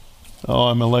Oh,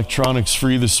 I'm electronics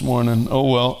free this morning.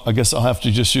 Oh, well, I guess I'll have to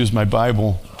just use my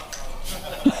Bible.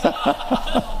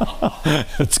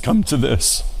 It's come to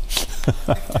this.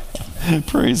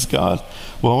 Praise God.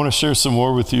 Well, I want to share some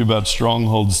more with you about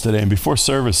strongholds today. And before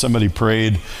service, somebody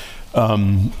prayed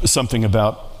something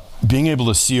about being able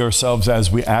to see ourselves as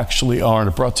we actually are.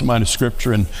 And it brought to mind a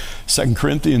scripture in 2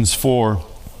 Corinthians 4.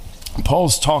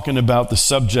 Paul's talking about the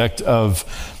subject of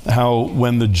how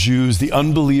when the Jews, the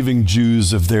unbelieving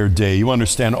Jews of their day, you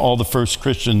understand all the first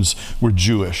Christians were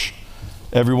Jewish.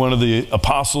 Every one of the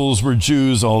apostles were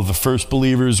Jews. All of the first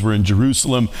believers were in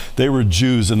Jerusalem. They were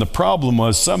Jews. And the problem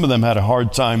was some of them had a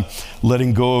hard time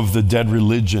letting go of the dead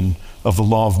religion of the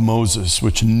law of Moses,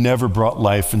 which never brought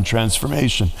life and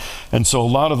transformation. And so a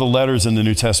lot of the letters in the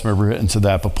New Testament were written to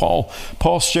that. But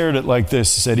Paul shared it like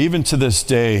this. He said, even to this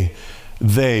day,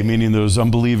 they, meaning those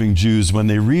unbelieving Jews, when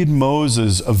they read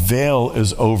Moses, a veil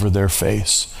is over their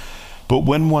face. But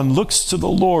when one looks to the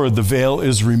Lord, the veil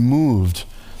is removed.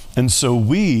 And so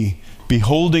we,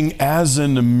 beholding as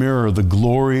in a mirror the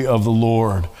glory of the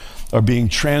Lord, are being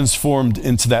transformed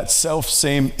into that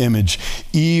self-same image,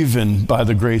 even by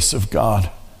the grace of God.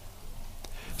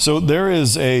 So there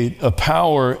is a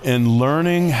power in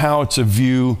learning how to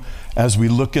view as we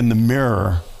look in the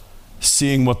mirror,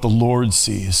 seeing what the Lord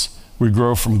sees. We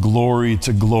grow from glory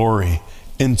to glory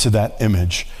into that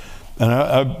image.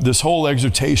 And this whole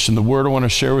exhortation, the word I want to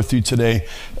share with you today,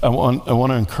 I want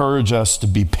to encourage us to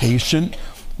be patient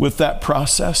with that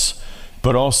process,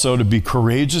 but also to be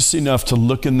courageous enough to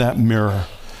look in that mirror.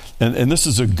 And this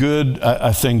is a good,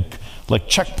 I think, like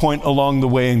checkpoint along the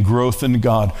way in growth in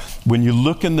God. When you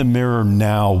look in the mirror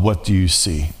now, what do you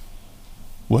see?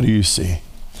 What do you see?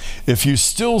 If you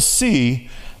still see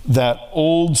that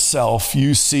old self,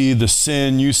 you see the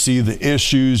sin, you see the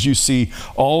issues, you see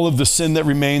all of the sin that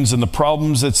remains and the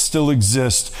problems that still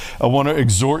exist, I want to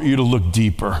exhort you to look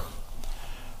deeper.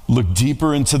 Look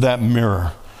deeper into that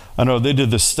mirror. I know they did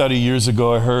this study years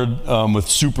ago, I heard, with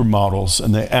supermodels,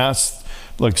 and they asked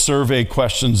like survey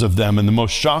questions of them, and the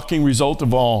most shocking result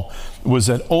of all was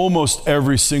that almost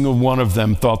every single one of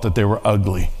them thought that they were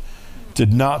ugly.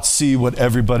 Did not see what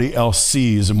everybody else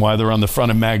sees and why they're on the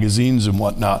front of magazines and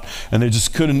whatnot. And they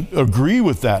just couldn't agree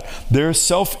with that. Their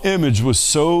self-image was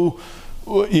so,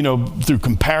 through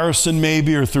comparison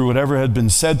maybe, or through whatever had been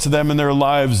said to them in their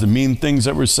lives, the mean things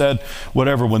that were said,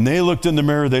 whatever. When they looked in the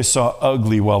mirror, they saw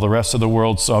ugly while the rest of the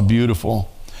world saw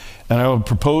beautiful. And I would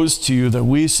propose to you that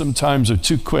we sometimes are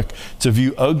too quick to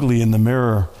view ugly in the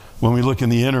mirror when we look in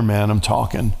the inner man, I'm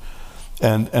talking.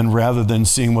 And rather than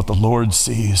seeing what the Lord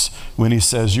sees when he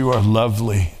says, you are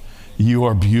lovely, you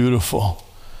are beautiful,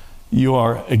 you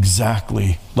are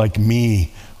exactly like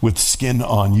me with skin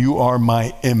on, you are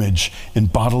my image in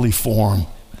bodily form.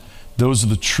 Those are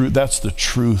the truth. That's the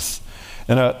truth.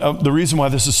 And the reason why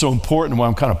this is so important, why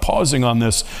I'm kind of pausing on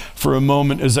this for a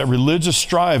moment, is that religious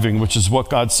striving, which is what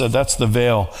God said, that's the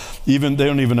veil. They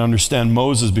don't even understand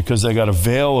Moses because they got a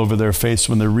veil over their face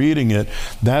when they're reading it.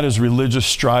 That is religious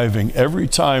striving. Every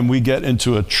time we get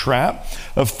into a trap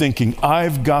of thinking,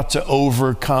 I've got to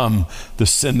overcome the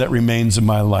sin that remains in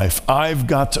my life. I've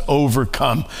got to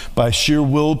overcome by sheer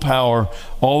willpower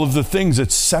all of the things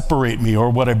that separate me,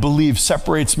 or what I believe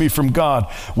separates me from God.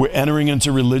 We're entering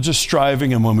into religious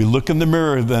striving, and when we look in the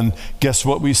mirror, then guess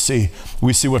what we see?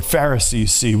 We see what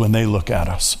Pharisees see when they look at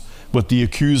us, what the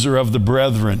accuser of the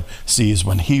brethren sees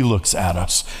when he looks at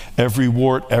us. Every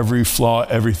wart, every flaw,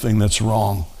 everything that's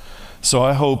wrong. So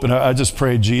I hope, and I just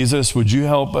pray, Jesus, would you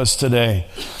help us today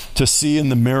to see in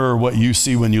the mirror what you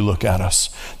see when you look at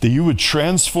us, that you would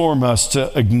transform us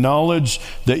to acknowledge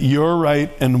that you're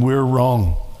right and we're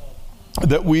wrong,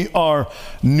 that we are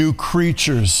new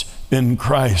creatures in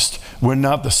Christ. We're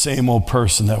not the same old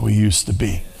person that we used to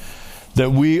be,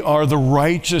 that we are the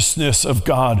righteousness of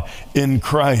God in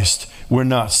Christ. We're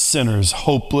not sinners,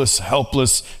 hopeless,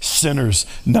 helpless sinners,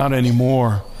 not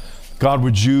anymore. God,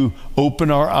 would you open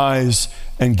our eyes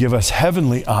and give us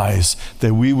heavenly eyes,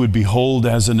 that we would behold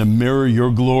as in a mirror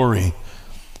your glory,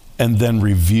 and then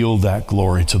reveal that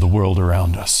glory to the world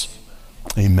around us.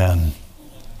 Amen.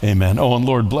 Amen. Oh, and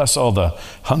Lord, bless all the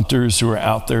hunters who are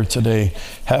out there today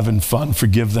having fun.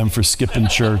 Forgive them for skipping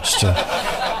church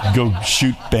to go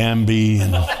shoot Bambi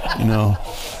and,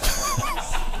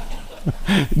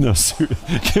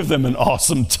 give them an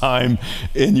awesome time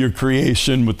in your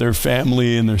creation with their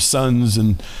family and their sons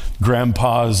and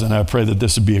grandpas. And I pray that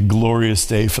this would be a glorious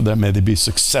day for them. May they be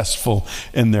successful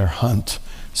in their hunt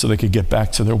so they could get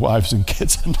back to their wives and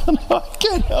kids. I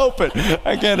can't help it.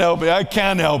 I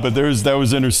can't help it. That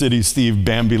was inner city Steve,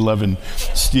 Bambi loving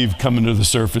Steve coming to the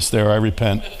surface there. I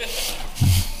repent.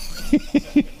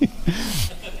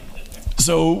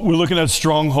 So we're looking at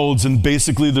strongholds, and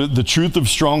basically the truth of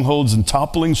strongholds and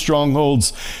toppling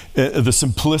strongholds. The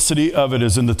simplicity of it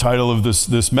is in the title of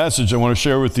this message. I want to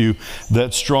share with you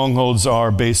that strongholds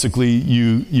are basically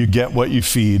you get what you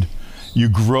feed. You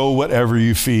grow whatever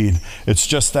you feed. It's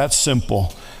just that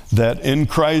simple. That in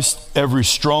Christ, every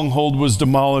stronghold was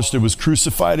demolished. It was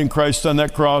crucified in Christ on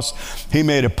that cross. He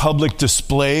made a public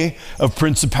display of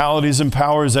principalities and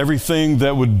powers, everything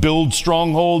that would build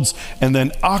strongholds and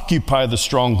then occupy the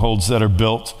strongholds that are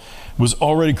built was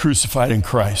already crucified in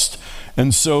Christ.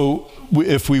 And so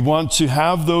if we want to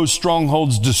have those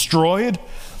strongholds destroyed,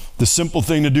 the simple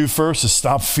thing to do first is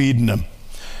stop feeding them.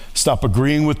 Stop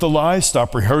agreeing with the lie.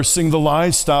 Stop rehearsing the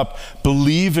lie. Stop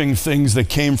believing things that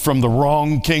came from the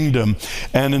wrong kingdom,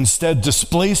 and instead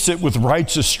displace it with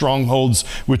righteous strongholds,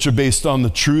 which are based on the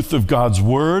truth of God's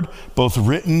word, both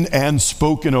written and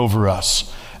spoken over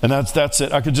us. And that's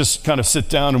it. I could just kind of sit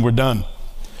down and we're done.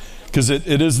 Because it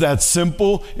is that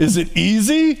simple. Is it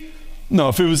easy? No,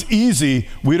 if it was easy,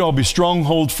 we'd all be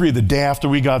stronghold free the day after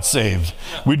we got saved.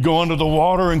 We'd go under the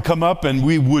water and come up, and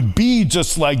we would be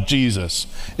just like Jesus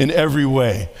in every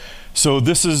way. So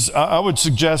I would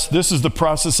suggest this is the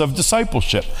process of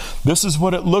discipleship. This is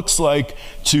what it looks like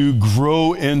to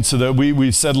grow into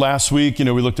we said last week, we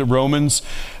looked at Romans,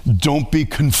 don't be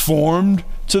conformed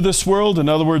to this world. In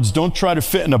other words, don't try to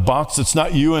fit in a box that's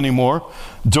not you anymore.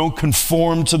 Don't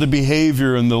conform to the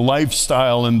behavior and the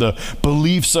lifestyle and the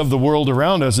beliefs of the world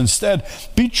around us. Instead,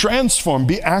 be transformed,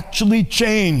 be actually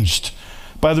changed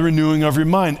by the renewing of your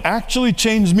mind. Actually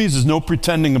changed means there's no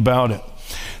pretending about it.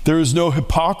 There is no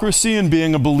hypocrisy in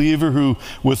being a believer who,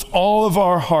 with all of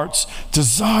our hearts,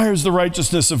 desires the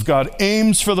righteousness of God,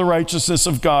 aims for the righteousness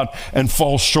of God, and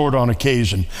falls short on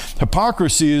occasion.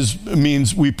 Hypocrisy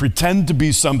means we pretend to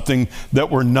be something that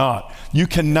we're not. You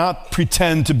cannot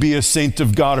pretend to be a saint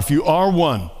of God if you are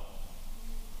one.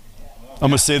 I'm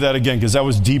going to say that again because that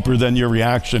was deeper than your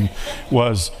reaction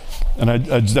was. And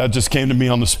that just came to me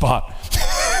on the spot.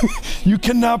 You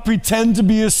cannot pretend to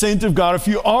be a saint of God if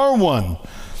you are one.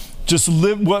 Just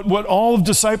live what all of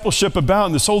discipleship about,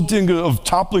 and this whole thing of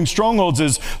toppling strongholds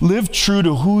is live true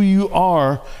to who you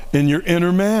are in your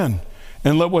inner man.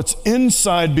 And let what's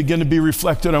inside begin to be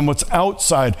reflected on what's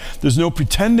outside. There's no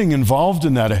pretending involved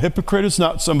in that. A hypocrite is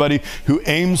not somebody who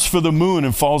aims for the moon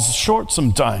and falls short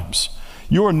sometimes.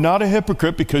 You are not a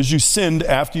hypocrite because you sinned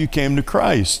after you came to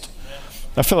Christ.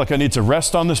 I feel like I need to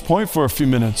rest on this point for a few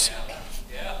minutes.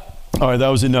 All right, that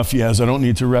was enough yes. I don't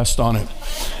need to rest on it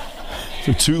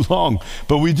for too long.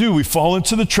 But we fall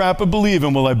into the trap of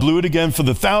believing. Well, I blew it again for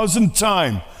the 1,000th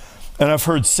time. And I've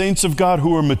heard saints of God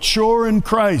who are mature in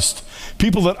Christ,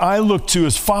 people that I look to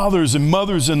as fathers and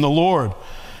mothers in the Lord,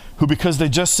 who because they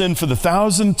just sinned for the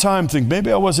 1,000th time think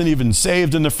maybe I wasn't even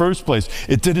saved in the first place.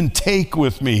 It didn't take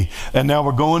with me. And now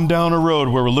we're going down a road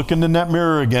where we're looking in that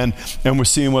mirror again and we're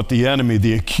seeing what the enemy,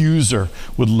 the accuser,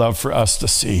 would love for us to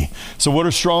see. So what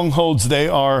are strongholds? They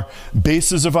are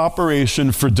bases of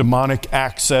operation for demonic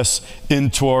access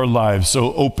into our lives.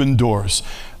 So open doors.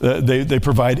 They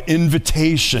provide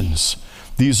invitations.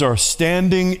 These are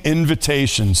standing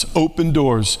invitations, open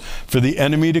doors for the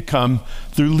enemy to come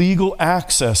through legal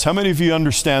access. How many of you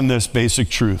understand this basic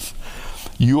truth?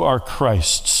 You are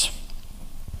Christ's.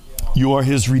 You are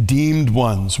his redeemed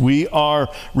ones. We are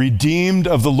redeemed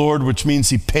of the Lord, which means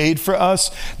he paid for us.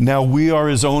 Now we are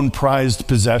his own prized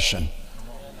possession.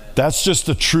 That's just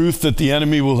the truth that the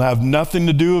enemy will have nothing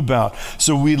to do about.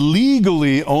 So we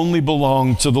legally only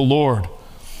belong to the Lord.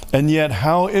 And yet,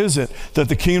 how is it that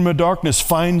the kingdom of darkness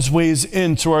finds ways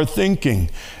into our thinking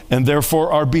and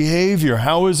therefore our behavior?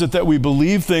 How is it that we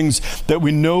believe things that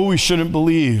we know we shouldn't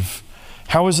believe?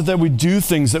 How is it that we do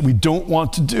things that we don't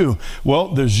want to do? Well,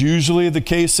 there's usually the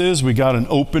case is we got an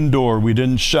open door. We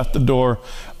didn't shut the door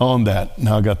on that.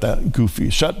 Now I got that goofy,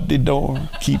 shut the door,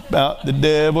 keep out the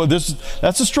devil.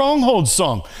 That's a stronghold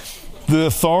song. The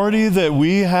authority that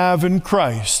we have in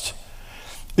Christ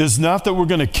is not that we're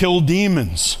going to kill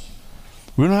demons.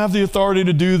 We don't have the authority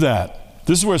to do that.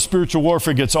 This is where spiritual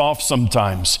warfare gets off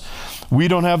sometimes. We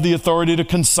don't have the authority to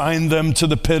consign them to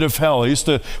the pit of hell. I used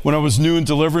to, when I was new in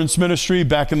deliverance ministry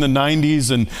back in the 90s,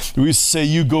 and we used to say,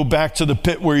 you go back to the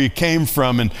pit where you came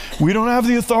from. And we don't have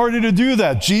the authority to do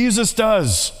that. Jesus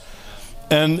does.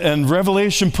 And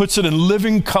Revelation puts it in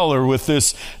living color with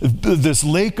this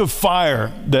lake of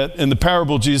fire that in the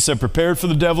parable Jesus said, prepared for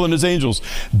the devil and his angels.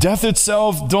 Death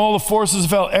itself, all the forces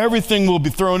of hell, everything will be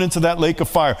thrown into that lake of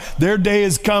fire. Their day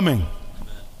is coming.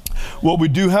 What we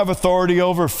do have authority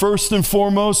over, first and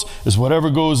foremost, is whatever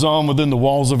goes on within the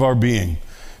walls of our being.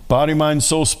 Body, mind,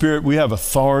 soul, spirit, we have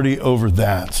authority over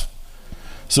that.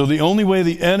 So the only way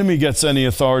the enemy gets any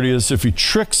authority is if he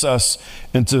tricks us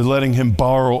into letting him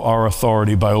borrow our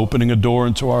authority by opening a door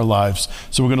into our lives.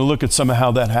 So we're going to look at some of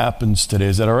how that happens today.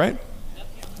 Is that all right?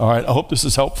 All right. I hope this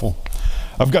is helpful.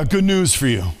 I've got good news for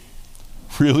you.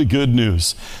 Really good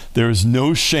news. There is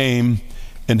no shame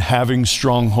in having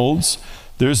strongholds.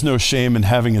 There's no shame in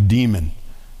having a demon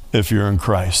if you're in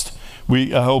Christ.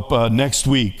 I hope next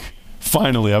week,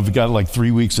 finally, I've got like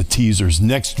 3 weeks of teasers.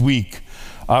 Next week,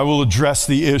 I will address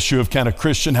the issue of can a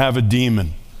Christian have a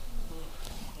demon?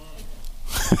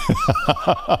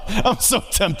 I'm so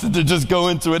tempted to just go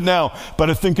into it now, but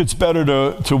I think it's better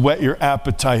to whet your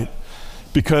appetite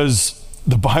because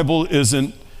the Bible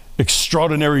isn't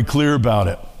extraordinarily clear about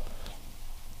it.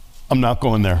 I'm not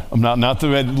going there. I'm not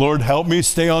the Lord, help me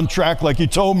stay on track like you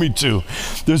told me to.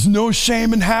 There's no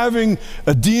shame in having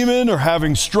a demon or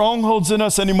having strongholds in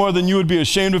us any more than you would be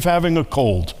ashamed of having a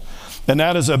cold. And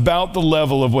that is about the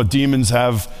level of what demons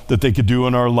have that they could do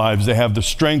in our lives. They have the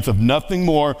strength of nothing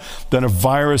more than a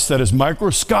virus that is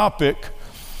microscopic,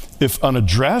 if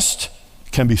unaddressed,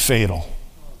 can be fatal.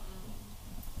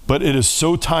 But it is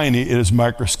so tiny, it is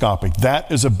microscopic.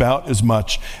 That is about as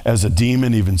much as a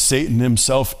demon, even Satan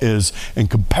himself, is in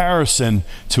comparison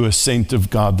to a saint of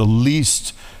God, the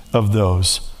least of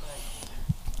those.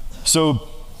 So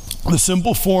the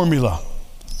simple formula,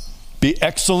 be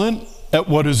excellent at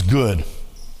what is good,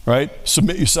 right?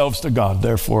 Submit yourselves to God,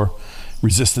 therefore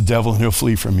resist the devil and he'll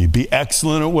flee from you. Be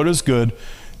excellent at what is good,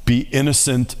 be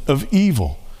innocent of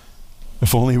evil.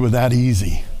 If only it were that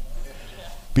easy.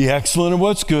 Be excellent at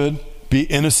what's good, be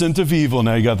innocent of evil.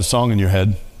 Now you got the song in your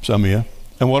head, some of you.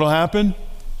 And what'll happen?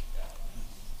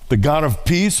 The God of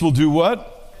peace will do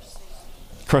what?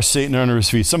 Crush Satan under his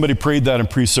feet. Somebody prayed that in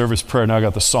pre-service prayer. Now I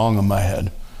got the song in my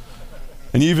head.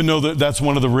 And even though that's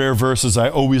one of the rare verses, I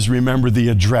always remember the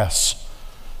address.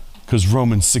 Because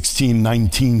Romans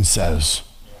 16:19 says,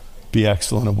 be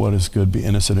excellent at what is good, be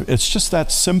innocent. It's just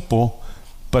that simple,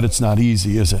 but it's not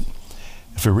easy, is it?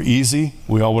 If it were easy,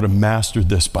 we all would have mastered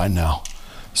this by now.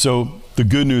 So the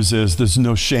good news is there's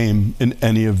no shame in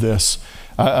any of this.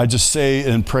 I just say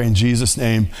and pray in Jesus'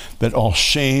 name that all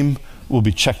shame will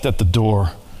be checked at the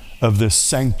door of this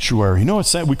sanctuary. You know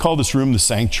what we call this room the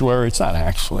sanctuary? It's not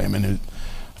actually.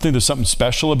 I think there's something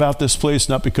special about this place,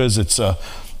 not because it's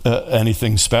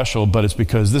anything special, but it's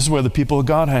because this is where the people of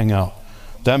God hang out.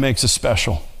 That makes it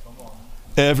special.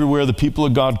 Everywhere the people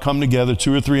of God come together,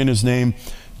 2 or 3 in his name,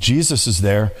 Jesus is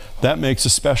there. That makes it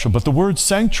special. But the word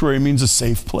sanctuary means a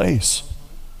safe place.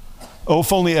 Oh,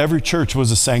 if only every church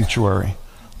was a sanctuary,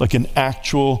 like an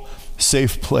actual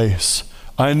safe place.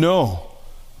 I know,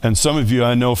 and some of you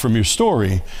I know from your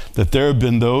story, that there have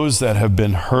been those that have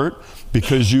been hurt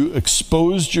because you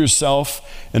exposed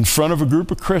yourself in front of a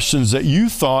group of Christians that you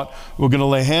thought were going to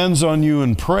lay hands on you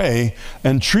and pray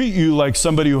and treat you like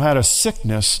somebody who had a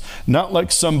sickness, not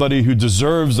like somebody who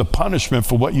deserves a punishment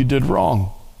for what you did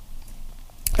wrong.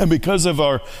 And because of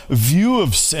our view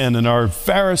of sin and our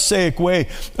Pharisaic way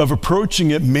of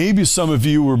approaching it, maybe some of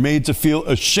you were made to feel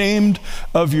ashamed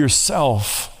of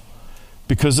yourself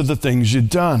because of the things you'd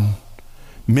done.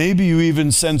 Maybe you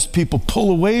even sensed people pull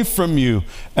away from you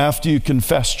after you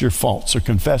confessed your faults or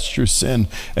confessed your sin,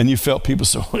 and you felt people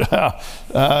say,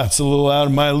 it's a little out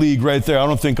of my league right there. I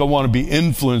don't think I want to be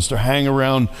influenced or hang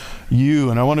around you.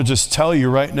 And I want to just tell you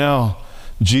right now,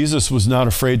 Jesus was not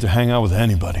afraid to hang out with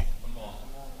anybody.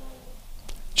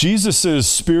 Jesus'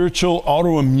 spiritual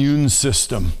autoimmune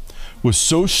system was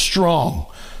so strong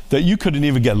that you couldn't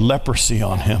even get leprosy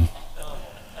on him.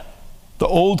 The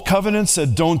old covenant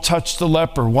said, don't touch the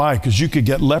leper. Why? Because you could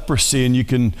get leprosy and you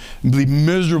can be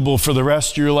miserable for the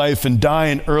rest of your life and die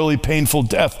an early, painful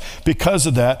death because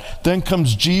of that. Then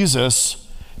comes Jesus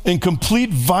in complete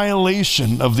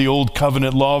violation of the old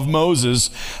covenant law of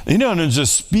Moses. He doesn't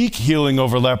just speak healing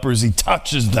over lepers, he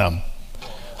touches them.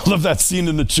 I love that scene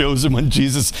in The Chosen when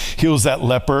Jesus heals that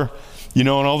leper. You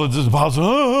know, and all the apostles,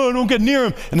 don't get near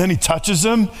him. And then he touches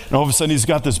him, and all of a sudden he's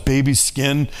got this baby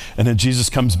skin. And then Jesus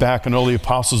comes back, and all the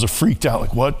apostles are freaked out,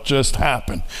 like, what just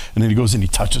happened? And then he goes and he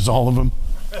touches all of them.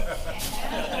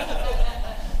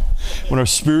 When our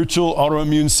spiritual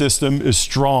autoimmune system is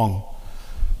strong,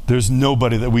 there's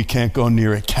nobody that we can't go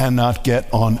near. It cannot get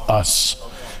on us.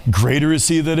 Greater is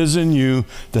he that is in you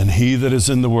than he that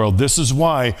is in the world. This is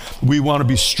why we want to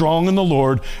be strong in the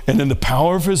Lord and in the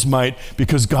power of his might,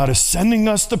 because God is sending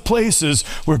us to places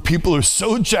where people are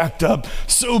so jacked up,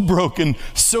 so broken,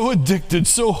 so addicted,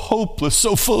 so hopeless,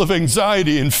 so full of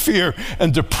anxiety and fear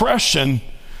and depression,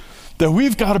 that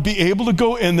we've got to be able to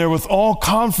go in there with all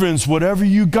confidence. Whatever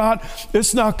you got,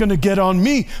 it's not going to get on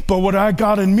me, but what I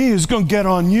got in me is going to get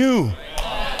on you.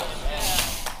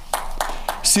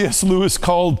 C.S. Lewis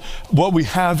called what we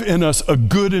have in us a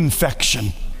good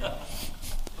infection.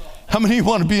 How many of you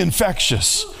want to be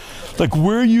infectious? Like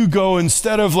where you go,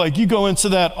 instead of like you go into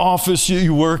that office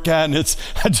you work at, and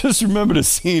I just remembered a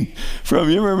scene from,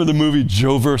 you remember the movie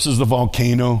Joe versus the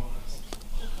Volcano?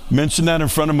 Mention that in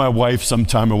front of my wife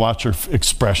sometime and watch her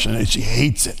expression, and she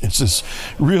hates it. It's this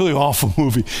really awful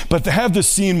movie. But to have this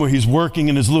scene where he's working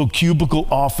in his little cubicle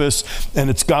office, and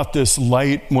it's got this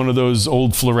light, one of those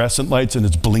old fluorescent lights, and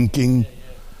it's blinking,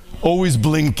 always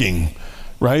blinking,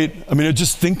 right? I mean,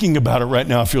 just thinking about it right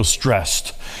now, I feel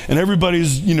stressed. And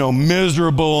everybody's,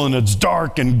 miserable, and it's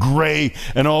dark and gray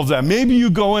and all of that. Maybe you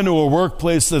go into a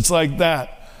workplace that's like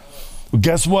that. Well,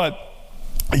 guess what?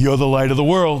 You're the light of the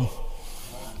world.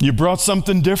 You brought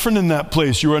something different in that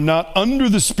place. You are not under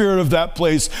the spirit of that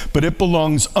place, but it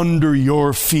belongs under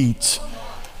your feet.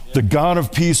 The God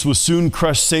of peace will soon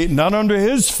crush Satan, not under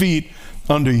his feet,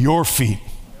 under your feet.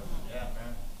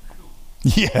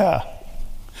 Yeah,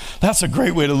 that's a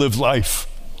great way to live life.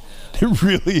 It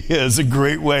really is a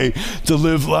great way to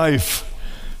live life.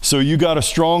 So you got a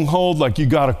stronghold like you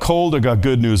got a cold. I got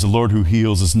good news. The Lord who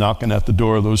heals is knocking at the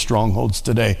door of those strongholds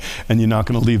today, and you're not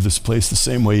going to leave this place the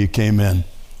same way you came in.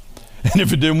 And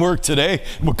if it didn't work today,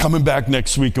 we're coming back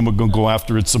next week and we're going to go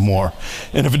after it some more.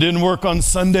 And if it didn't work on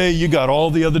Sunday, you got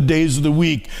all the other days of the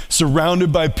week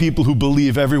surrounded by people who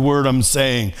believe every word I'm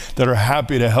saying, that are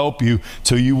happy to help you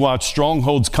till you watch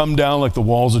strongholds come down like the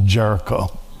walls of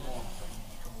Jericho.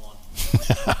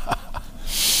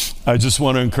 I just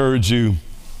want to encourage you,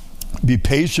 be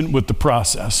patient with the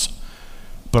process,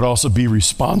 but also be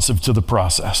responsive to the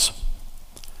process.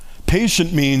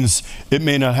 Patient means it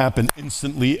may not happen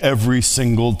instantly every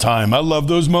single time. I love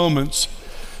those moments.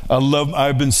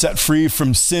 I've been set free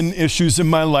from sin issues in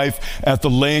my life at the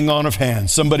laying on of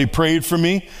hands. Somebody prayed for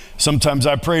me. Sometimes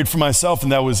I prayed for myself,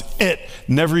 and that was it.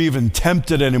 Never even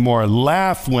tempted anymore. I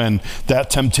laugh when that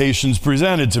temptation's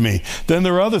presented to me. Then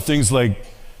there are other things like,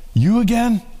 you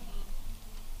again?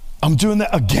 I'm doing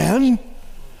that again?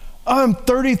 I'm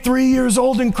 33 years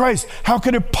old in Christ. How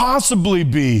could it possibly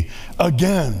be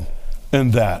again?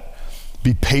 And that.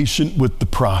 Be patient with the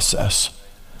process.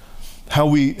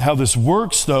 How this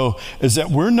works, though, is that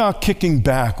we're not kicking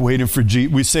back, waiting for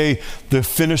Jesus. We say the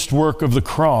finished work of the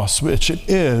cross, which it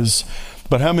is,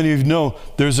 but how many of you know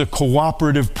there's a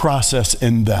cooperative process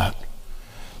in that?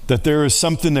 That there is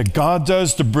something that God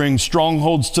does to bring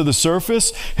strongholds to the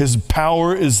surface. His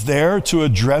power is there to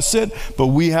address it, but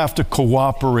we have to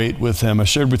cooperate with him. I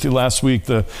shared with you last week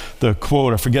the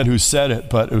quote. I forget who said it,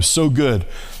 but it was so good.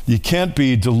 You can't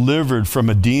be delivered from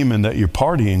a demon that you're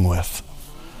partying with.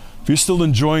 If you're still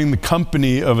enjoying the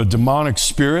company of a demonic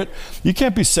spirit, you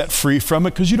can't be set free from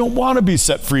it because you don't want to be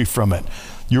set free from it.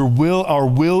 Our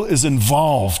will is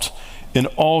involved in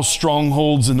all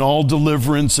strongholds and all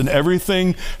deliverance and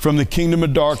everything from the kingdom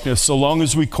of darkness. So long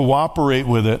as we cooperate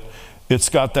with it, it's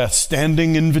got that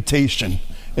standing invitation,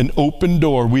 an open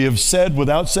door. We have said,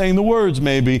 without saying the words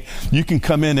maybe, you can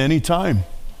come in anytime.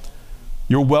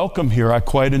 You're welcome here. I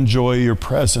quite enjoy your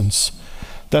presence.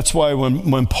 That's why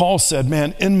when Paul said,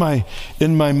 man, in my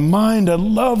mind, I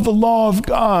love the law of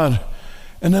God.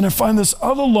 And then I find this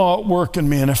other law at work in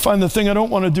me, and I find the thing I don't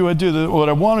want to do, I do. What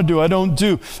I want to do, I don't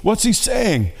do. What's he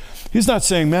saying? He's not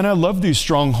saying, man, I love these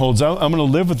strongholds. I'm going to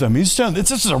live with them. He's saying,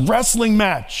 this is a wrestling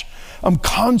match. I'm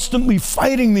constantly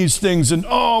fighting these things, and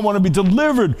I want to be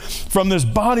delivered from this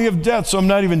body of death, so I'm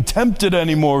not even tempted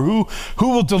anymore. Who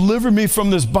will deliver me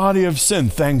from this body of sin?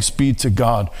 Thanks be to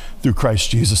God through Christ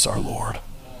Jesus our Lord.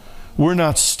 We're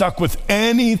not stuck with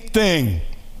anything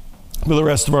for the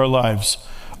rest of our lives.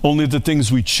 Only the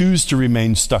things we choose to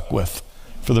remain stuck with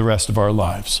for the rest of our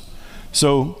lives.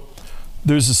 So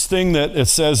there's this thing that it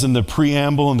says in the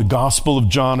preamble in the Gospel of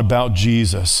John about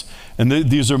Jesus. And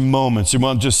these are moments. You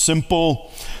want just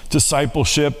simple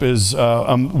discipleship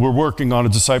we're working on a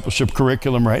discipleship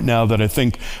curriculum right now that I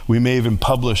think we may even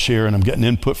publish here. And I'm getting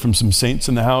input from some saints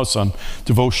in the house on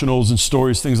devotionals and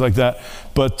stories, things like that.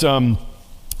 But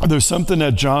there's something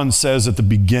that John says at the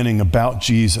beginning about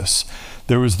Jesus.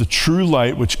 There was the true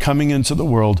light which coming into the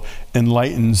world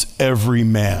enlightens every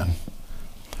man.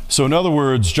 So in other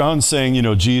words, John's saying,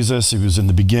 Jesus, he was in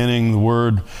the beginning, the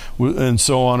Word, and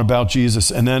so on about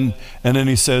Jesus. And then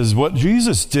he says, what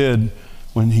Jesus did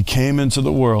when he came into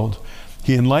the world,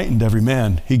 he enlightened every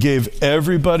man. He gave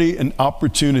everybody an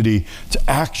opportunity to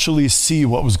actually see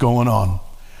what was going on.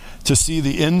 To see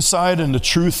the inside and the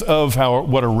truth of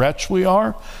what a wretch we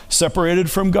are, separated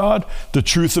from God, the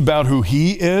truth about who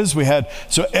he is.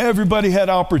 So everybody had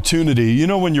opportunity.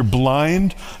 When you're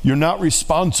blind, you're not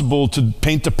responsible to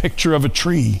paint a picture of a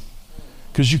tree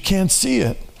because you can't see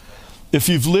it. If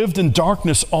you've lived in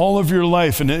darkness all of your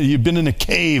life and you've been in a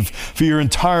cave for your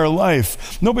entire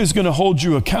life, nobody's going to hold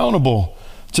you accountable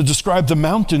to describe the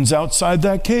mountains outside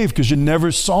that cave because you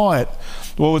never saw it.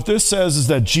 Well, what this says is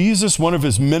that Jesus, one of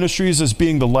his ministries as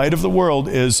being the light of the world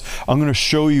is, I'm going to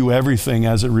show you everything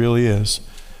as it really is.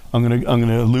 I'm going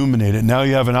to illuminate it. Now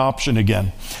you have an option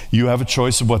again. You have a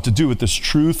choice of what to do with this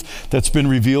truth that's been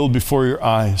revealed before your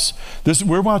eyes.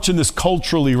 We're watching this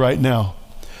culturally right now.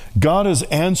 God is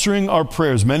answering our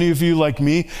prayers. Many of you, like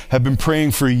me, have been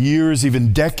praying for years,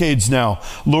 even decades now.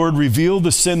 Lord, reveal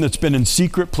the sin that's been in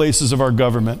secret places of our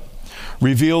government.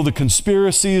 Reveal the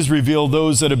conspiracies, reveal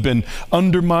those that have been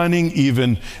undermining,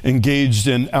 even engaged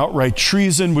in outright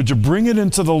treason. Would you bring it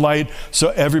into the light so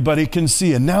everybody can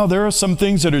see? And now there are some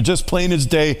things that are just plain as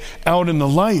day out in the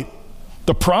light.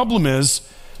 The problem is,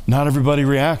 not everybody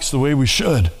reacts the way we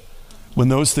should when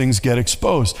those things get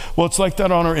exposed. Well, it's like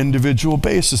that on our individual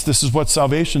basis. This is what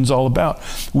salvation's all about.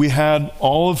 We had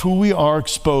all of who we are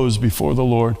exposed before the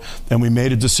Lord, and we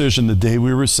made a decision the day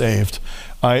we were saved.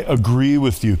 I agree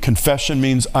with you. Confession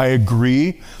means I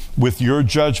agree with your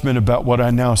judgment about what I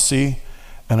now see,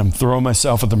 and I'm throwing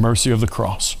myself at the mercy of the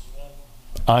cross.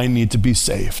 I need to be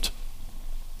saved.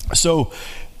 So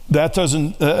that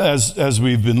doesn't, as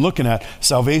we've been looking at,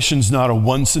 salvation's not a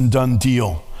once and done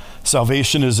deal.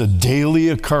 Salvation is a daily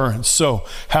occurrence. So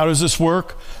how does this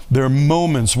work? There are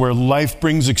moments where life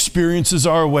brings experiences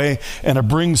our way and it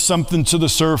brings something to the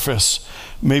surface.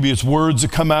 Maybe it's words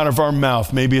that come out of our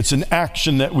mouth. Maybe it's an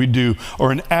action that we do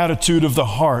or an attitude of the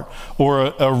heart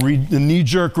or a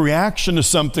knee-jerk reaction to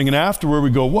something. And afterward we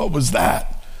go, what was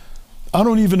that? I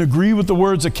don't even agree with the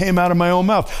words that came out of my own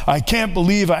mouth. I can't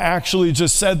believe I actually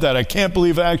just said that. I can't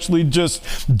believe I actually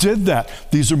just did that.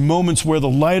 These are moments where the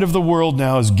light of the world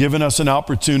now has given us an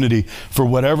opportunity for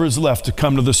whatever's left to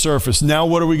come to the surface. Now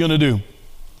what are we going to do?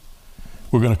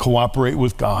 We're going to cooperate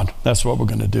with God. That's what we're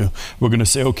going to do. We're going to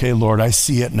say, okay, Lord, I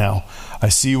see it now. I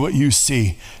see what you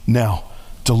see. Now,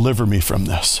 deliver me from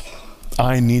this.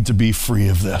 I need to be free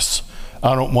of this.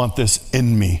 I don't want this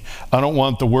in me. I don't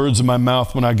want the words in my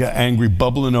mouth when I get angry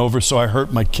bubbling over so I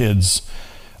hurt my kids.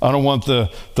 I don't want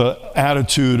the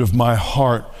attitude of my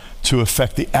heart to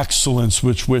affect the excellence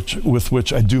with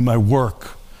which I do my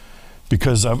work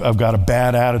because I've got a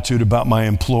bad attitude about my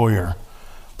employer.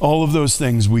 All of those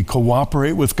things, we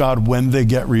cooperate with God when they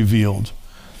get revealed.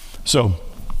 So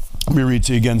let me read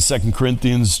to you again 2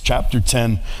 Corinthians chapter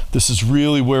 10. This is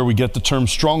really where we get the term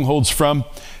strongholds from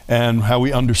and how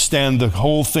we understand the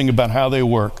whole thing about how they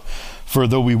work. For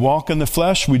though we walk in the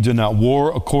flesh, we do not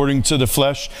war according to the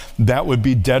flesh. That would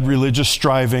be dead religious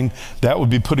striving. That would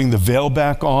be putting the veil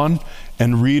back on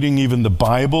and reading even the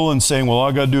Bible and saying, well, all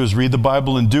I got to do is read the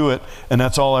Bible and do it, and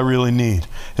that's all I really need.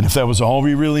 And if that was all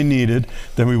we really needed,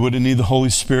 then we wouldn't need the Holy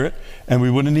Spirit and we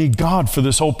wouldn't need God for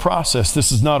this whole process.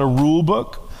 This is not a rule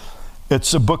book.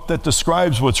 It's a book that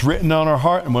describes what's written on our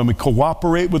heart, and when we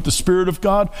cooperate with the Spirit of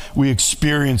God, we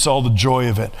experience all the joy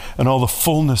of it and all the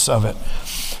fullness of it.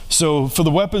 So, for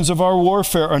the weapons of our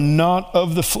warfare are not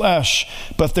of the flesh,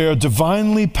 but they are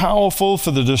divinely powerful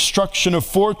for the destruction of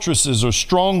fortresses or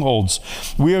strongholds.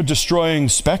 We are destroying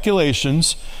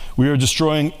speculations. We are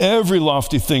destroying every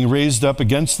lofty thing raised up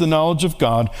against the knowledge of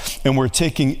God, and we're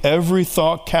taking every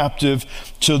thought captive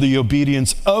to the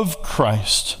obedience of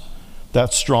Christ.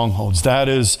 That's strongholds. That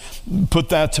is, put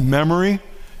that to memory,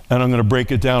 and I'm going to break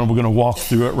it down, and we're going to walk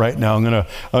through it right now.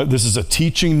 This is a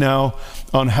teaching now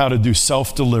on how to do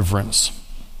self-deliverance.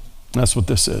 That's what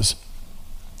this is.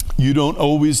 You don't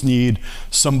always need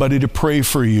somebody to pray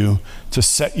for you to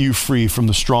set you free from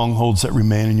the strongholds that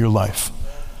remain in your life.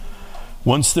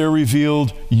 Once they're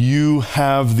revealed, you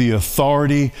have the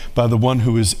authority by the one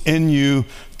who is in you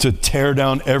to tear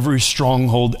down every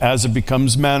stronghold as it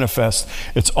becomes manifest.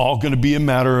 It's all going to be a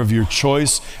matter of your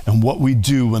choice and what we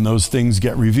do when those things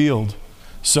get revealed.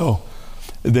 So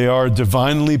they are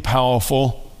divinely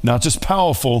powerful, not just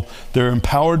powerful, they're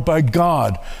empowered by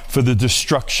God for the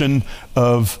destruction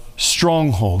of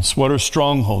strongholds. What are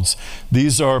strongholds?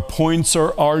 These are points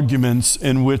or arguments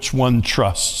in which one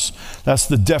trusts. That's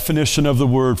the definition of the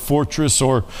word fortress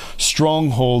or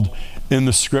stronghold in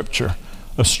the scripture.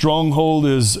 A stronghold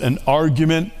is an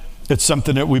argument. It's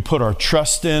something that we put our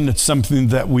trust in. It's something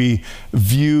that we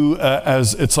view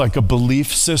as it's like a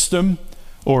belief system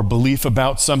or belief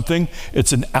about something.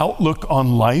 It's an outlook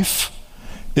on life.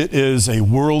 It is a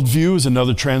worldview, is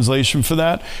another translation for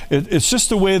that. It's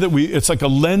just a way that it's like a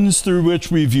lens through which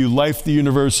we view life, the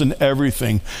universe, and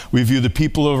everything. We view the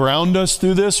people around us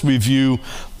through this. We view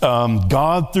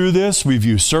God through this. We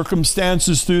view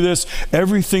circumstances through this.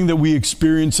 Everything that we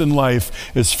experience in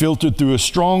life is filtered through a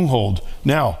stronghold.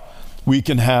 Now, we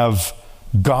can have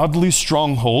godly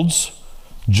strongholds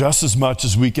just as much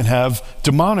as we can have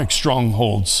demonic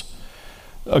strongholds.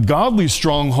 A godly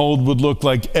stronghold would look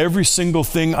like every single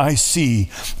thing I see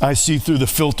through the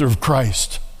filter of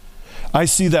Christ. I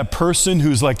see that person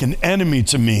who's like an enemy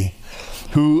to me,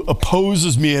 who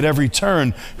opposes me at every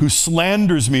turn, who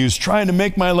slanders me, who's trying to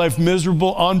make my life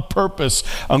miserable on purpose.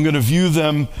 I'm going to view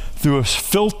them through a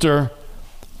filter.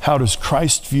 How does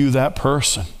Christ view that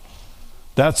person?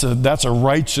 That's a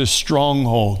righteous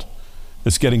stronghold.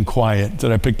 It's getting quiet.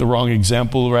 Did I pick the wrong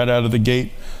example right out of the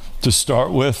gate to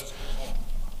start with?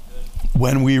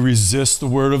 When we resist the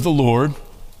word of the Lord,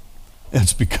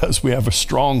 it's because we have a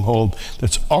stronghold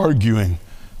that's arguing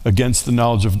against the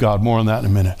knowledge of God. More on that in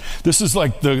a minute. This is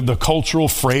like the cultural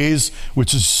phrase,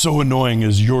 which is so annoying,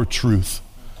 is your truth.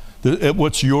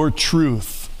 What's your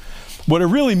truth? What it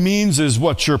really means is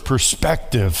what's your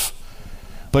perspective.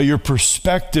 But your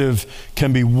perspective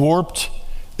can be warped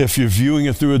if you're viewing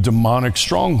it through a demonic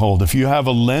stronghold. If you have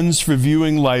a lens for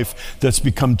viewing life that's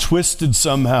become twisted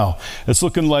somehow. It's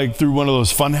looking like through one of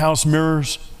those funhouse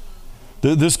mirrors.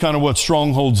 This is kind of what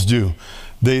strongholds do.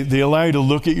 They allow you to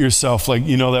look at yourself like,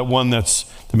 you know, that one that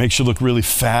makes you look really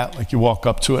fat, like you walk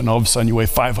up to it and all of a sudden you weigh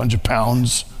 500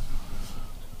 pounds.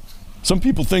 Some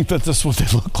people think that that's what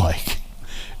they look like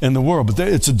in the world, but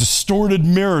it's a distorted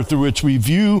mirror through which we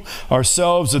view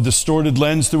ourselves, a distorted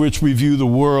lens through which we view the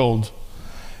world.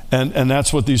 And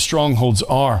that's what these strongholds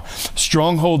are.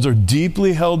 Strongholds are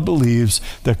deeply held beliefs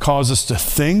that cause us to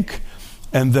think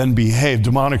and then behave,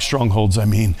 demonic strongholds, I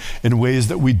mean, in ways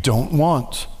that we don't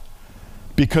want.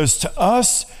 Because to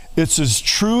us, it's as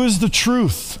true as the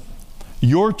truth.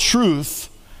 Your truth,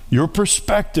 your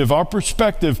perspective, our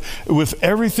perspective, with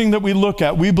everything that we look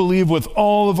at, we believe with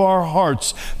all of our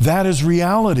hearts, that is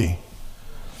reality.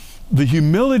 The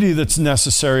humility that's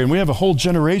necessary, and we have a whole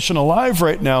generation alive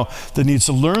right now that needs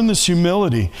to learn this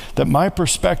humility, that my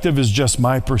perspective is just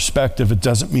my perspective. It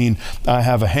doesn't mean I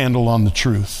have a handle on the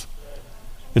truth.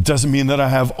 It doesn't mean that I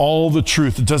have all the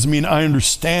truth. It doesn't mean I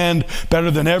understand better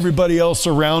than everybody else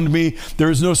around me. There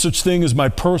is no such thing as my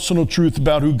personal truth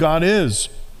about who God is.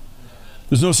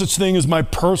 There's no such thing as my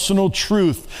personal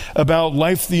truth about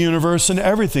life, the universe, and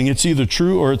everything. It's either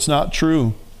true or it's not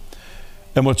true.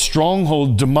 And what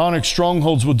demonic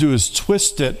strongholds will do is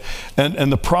twist it.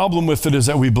 And the problem with it is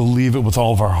that we believe it with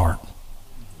all of our heart.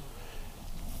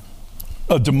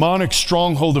 A demonic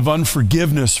stronghold of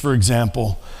unforgiveness, for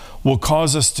example, will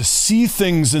cause us to see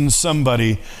things in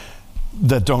somebody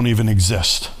that don't even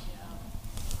exist.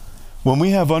 When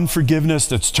we have unforgiveness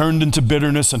that's turned into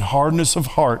bitterness and hardness of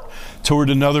heart toward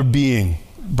another being,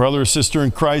 brother or sister in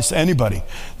Christ, anybody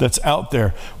that's out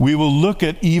there, we will look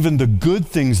at even the good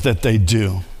things that they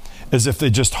do as if they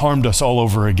just harmed us all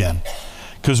over again.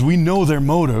 Because we know their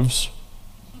motives.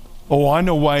 Oh, I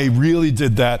know why he really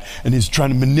did that, and he's trying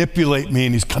to manipulate me,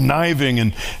 and he's conniving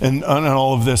and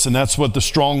all of this, and that's what the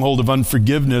stronghold of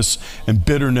unforgiveness and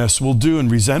bitterness will do, and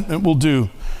resentment will do.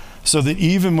 So that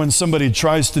even when somebody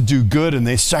tries to do good and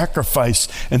they sacrifice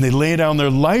and they lay down their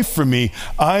life for me,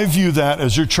 I view that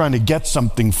as you're trying to get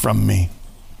something from me.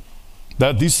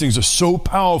 That these things are so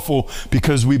powerful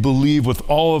because we believe with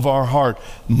all of our heart,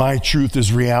 my truth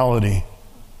is reality.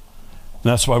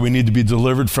 That's why we need to be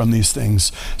delivered from these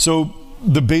things. So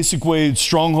the basic way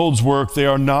strongholds work, they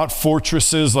are not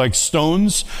fortresses like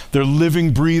stones. They're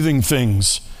living, breathing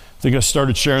things. I think I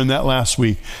started sharing that last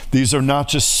week. These are not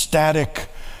just static.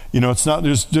 It's not,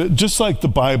 there's just like the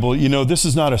Bible, this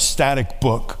is not a static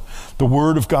book. The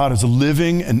Word of God is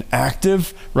living and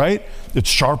active, right? It's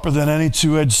sharper than any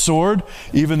two-edged sword.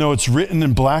 Even though it's written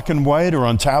in black and white or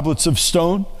on tablets of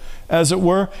stone, as it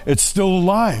were, it's still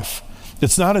alive.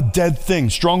 It's not a dead thing.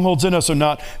 Strongholds in us are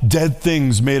not dead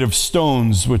things made of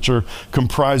stones, which are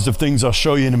comprised of things I'll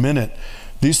show you in a minute.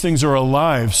 These things are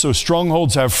alive. So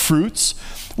strongholds have fruits,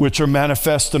 which are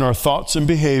manifest in our thoughts and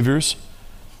behaviors,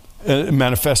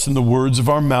 manifest in the words of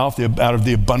our mouth. Out of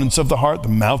the abundance of the heart, the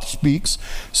mouth speaks.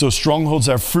 So strongholds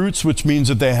have fruits, which means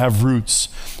that they have roots,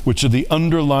 which are the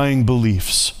underlying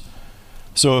beliefs.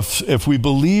 So if we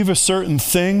believe a certain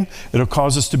thing, it'll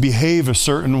cause us to behave a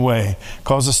certain way,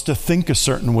 cause us to think a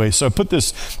certain way. So I put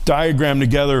this diagram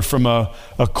together from a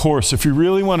course. If you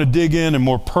really want to dig in and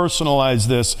more personalize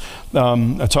this,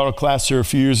 I taught a class here a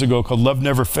few years ago called Love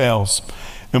Never Fails.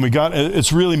 And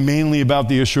it's really mainly about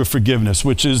the issue of forgiveness,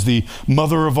 which is the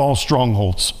mother of all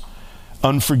strongholds.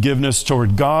 Unforgiveness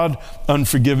toward God,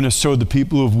 unforgiveness toward the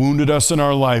people who have wounded us in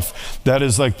our life. That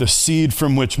is like the seed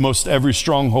from which most every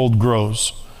stronghold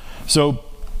grows. So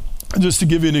Just to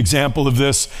give you an example of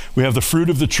this, we have the fruit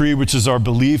of the tree, which is our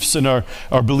beliefs, and our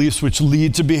beliefs which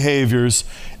lead to behaviors.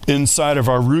 Inside of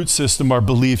our root system, our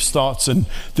beliefs, thoughts, and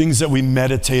things that we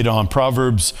meditate on.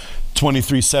 Proverbs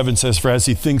 23:7 says, "For as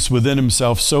he thinks within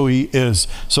himself, so he is."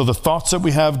 So the thoughts that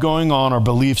we have going on, our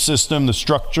belief system, the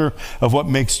structure of what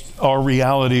makes our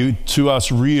reality to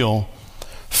us real,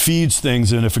 feeds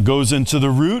things. And if it goes into the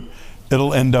root,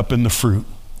 it'll end up in the fruit.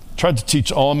 Tried to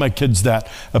teach all of my kids that,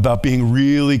 about being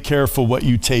really careful what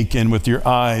you take in with your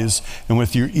eyes and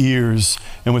with your ears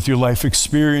and with your life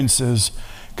experiences.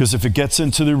 Because if it gets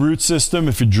into the root system,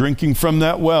 if you're drinking from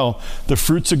that well, the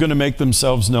fruits are going to make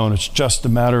themselves known. It's just a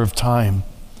matter of time.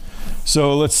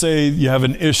 So let's say you have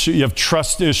an issue, you have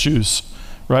trust issues,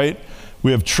 right?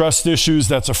 We have trust issues.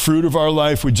 That's a fruit of our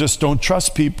life. We just don't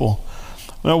trust people.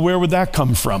 Now, where would that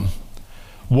come from?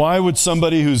 Why would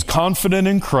somebody who's confident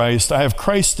in Christ, I have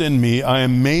Christ in me, I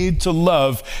am made to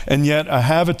love, and yet I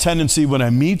have a tendency when I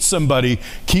meet somebody,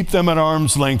 keep them at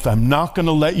arm's length. I'm not going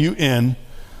to let you in.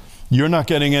 You're not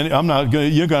getting any,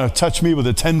 you're going to touch me with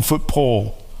a 10-foot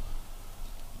pole.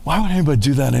 Why would anybody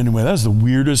do that anyway? That's the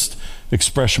weirdest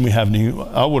expression we have.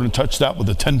 I wouldn't touch that with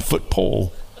a 10-foot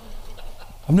pole.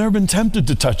 I've never been tempted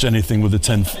to touch anything with a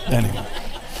 10-foot, anyway.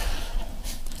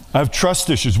 I have trust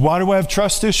issues. Why do I have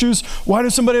trust issues? Why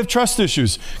does somebody have trust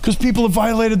issues? Because people have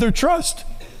violated their trust.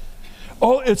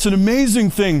 Oh, it's an amazing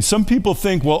thing. Some people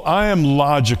think, well, I am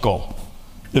logical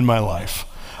in my life.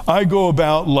 I go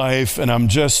about life and I'm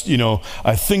just,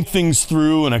 I think things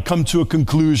through and I come to a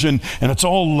conclusion and it's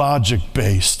all logic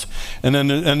based.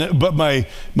 But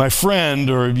my friend,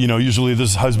 or usually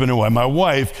this is husband and wife, my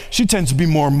wife, she tends to be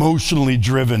more emotionally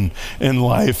driven in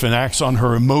life and acts on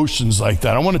her emotions like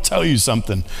that. I want to tell you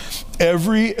something.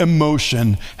 Every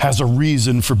emotion has a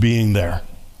reason for being there.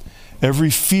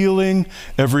 Every feeling,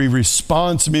 every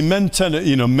response. I mean, men tend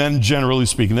to, men generally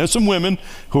speaking. There's some women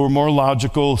who are more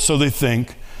logical, so they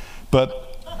think.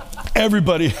 But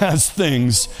everybody has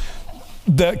things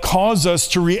that cause us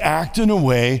to react in a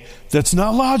way that's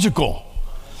not logical.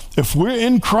 If we're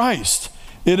in Christ,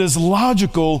 it is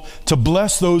logical to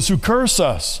bless those who curse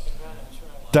us.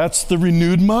 That's the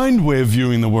renewed mind way of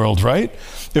viewing the world, right?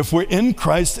 If we're in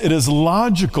Christ, it is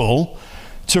logical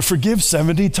to forgive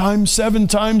 70 times, 7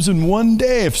 times in one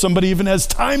day, if somebody even has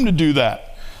time to do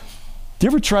that. Do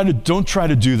you ever don't try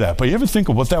to do that, but you ever think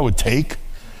of what that would take?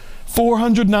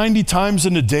 490 times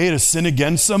in a day to sin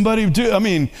against somebody? Dude, I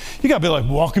mean, you got to be like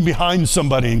walking behind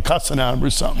somebody and cussing at them or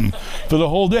something for the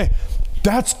whole day.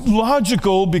 That's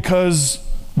logical because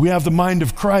we have the mind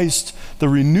of Christ. The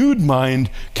renewed mind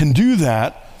can do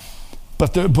that.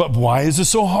 But why is it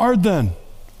so hard then?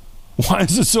 Why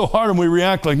is it so hard? And we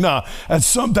react like, nah,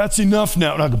 that's enough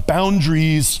now. Like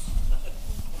boundaries.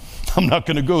 I'm not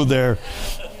going to go there.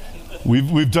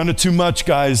 We've done it too much,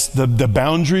 guys. The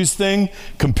boundaries thing,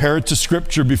 compare it to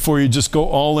Scripture before you just go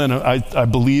all in. I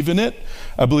believe in it.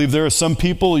 I believe there are some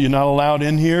people you're not allowed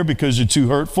in here because you're too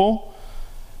hurtful.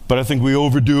 But I think we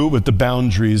overdo it with the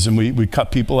boundaries, and we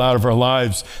cut people out of our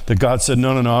lives that God said,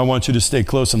 no, I want you to stay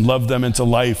close and love them into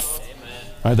life. Amen.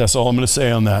 All right, that's all I'm going to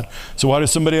say on that. So why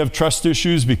does somebody have trust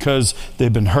issues? Because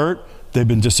they've been hurt. They've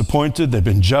been disappointed, they've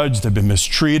been judged, they've been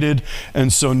mistreated.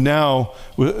 And so now,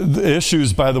 the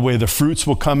issues, by the way, the fruits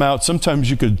will come out.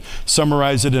 Sometimes you could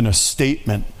summarize it in a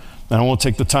statement. And I won't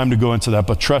take the time to go into that,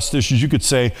 but trust issues, you could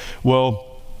say,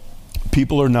 well,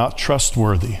 people are not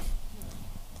trustworthy.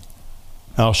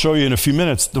 Now, I'll show you in a few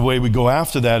minutes the way we go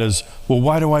after that is, well,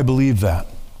 why do I believe that?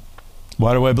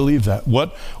 Why do I believe that?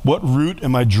 What root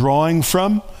am I drawing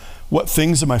from? What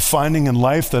things am I finding in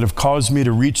life that have caused me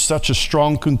to reach such a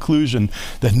strong conclusion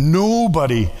that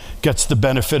nobody gets the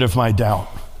benefit of my doubt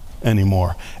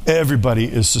anymore? Everybody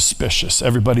is suspicious.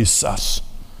 Everybody's sus.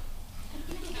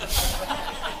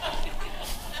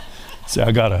 See,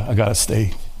 I gotta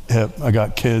stay hip. I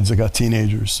got kids. I got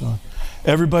teenagers. So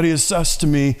everybody is sus to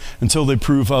me until they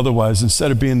prove otherwise.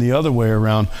 Instead of being the other way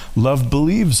around, love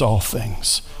believes all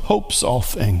things, hopes all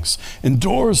things,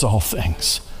 endures all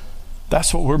things.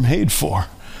 That's what we're made for.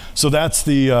 So that's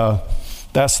the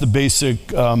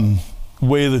basic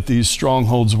way that these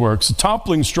strongholds work. So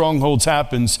toppling strongholds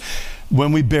happens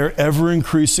when we bear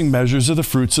ever-increasing measures of the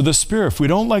fruits of the Spirit. If we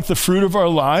don't like the fruit of our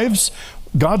lives,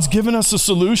 God's given us a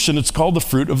solution. It's called the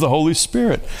fruit of the Holy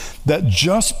Spirit. That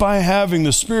just by having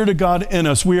the Spirit of God in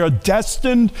us, we are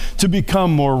destined to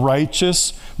become more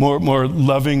righteous, more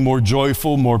loving, more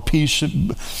joyful, more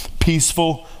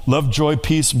peaceful, love, joy,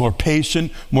 peace, more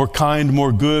patient, more kind,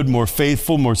 more good, more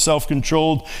faithful, more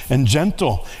self-controlled, and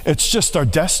gentle. It's just our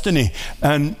destiny.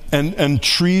 And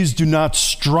trees do not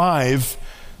strive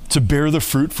to bear the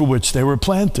fruit for which they were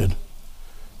planted.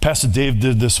 Pastor Dave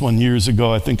did this one years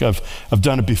ago. I think I've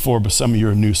done it before, but some of you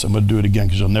are new, so I'm going to do it again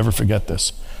because you'll never forget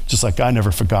this. Just like I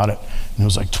never forgot it. And it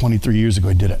was like 23 years ago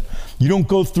I did it. You don't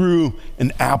go through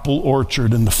an apple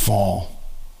orchard in the fall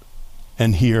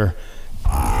and hear,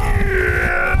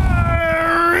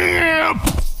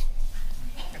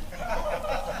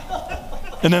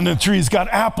 and then the tree's got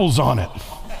apples on it.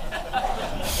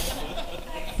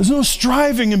 There's no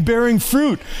striving and bearing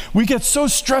fruit. We get so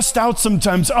stressed out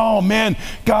sometimes. Oh man,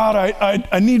 God,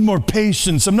 I need more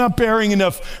patience. I'm not bearing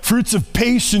enough fruits of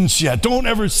patience yet. Don't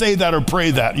ever say that or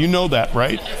pray that. You know that,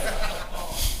 right?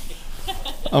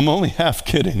 I'm only half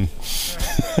kidding.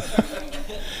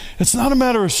 It's not a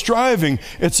matter of striving.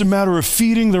 It's a matter of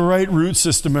feeding the right root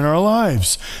system in our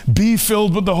lives. Be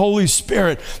filled with the Holy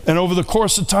Spirit. And over the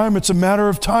course of time, it's a matter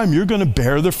of time. You're going to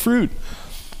bear the fruit.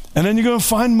 And then you're going to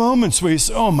find moments where you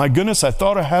say, oh my goodness, I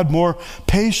thought I had more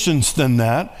patience than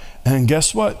that. And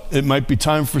guess what? It might be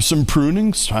time for some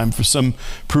pruning, time for some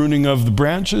pruning of the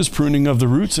branches, pruning of the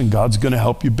roots, and God's going to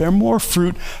help you bear more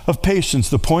fruit of patience.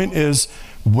 The point is,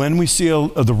 when we see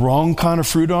the wrong kind of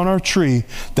fruit on our tree,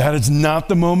 that is not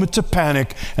the moment to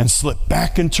panic and slip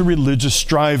back into religious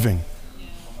striving.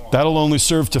 That'll only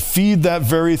serve to feed that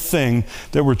very thing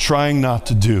that we're trying not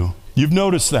to do. You've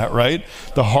noticed that, right?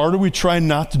 The harder we try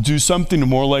not to do something, the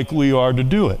more likely you are to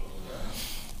do it.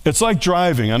 It's like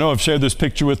driving. I know I've shared this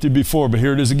picture with you before, but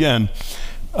here it is again.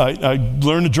 I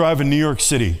learned to drive in New York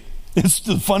City. It's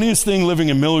the funniest thing living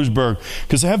in Millersburg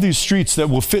because they have these streets that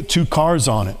will fit 2 cars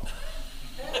on it.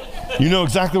 You know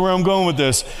exactly where I'm going with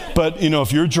this. But,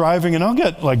 if you're driving, and I'll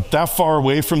get like that far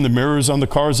away from the mirrors on the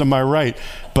cars on my right,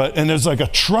 and there's like a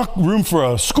truck room for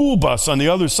a school bus on the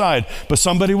other side, but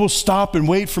somebody will stop and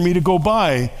wait for me to go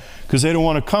by because they don't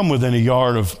want to come within a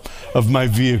yard of my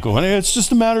vehicle. And it's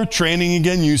just a matter of training and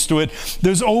getting used to it.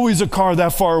 There's always a car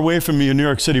that far away from me in New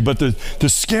York City, but the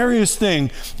scariest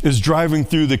thing is driving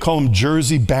through, they call them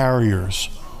Jersey barriers,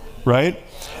 right?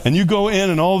 And you go in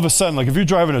and all of a sudden, like if you're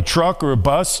driving a truck or a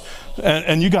bus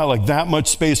and you got like that much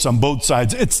space on both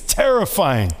sides, it's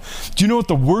terrifying. Do you know what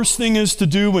the worst thing is to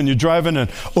do when you're driving an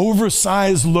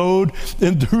oversized load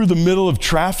through the middle of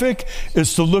traffic?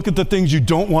 Is to look at the things you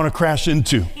don't want to crash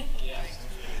into.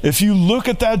 If you look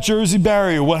at that Jersey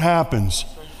barrier, what happens?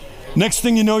 Next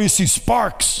thing you know, you see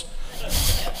sparks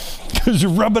because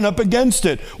you're rubbing up against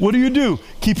it. What do?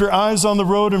 Keep your eyes on the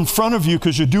road in front of you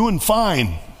because you're doing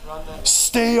fine.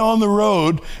 Stay on the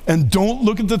road and don't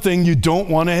look at the thing you don't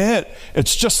want to hit.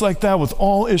 It's just like that with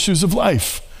all issues of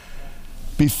life.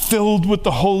 Be filled with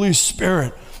the Holy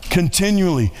Spirit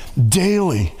continually,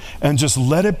 daily, and just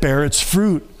let it bear its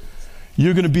fruit.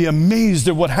 You're going to be amazed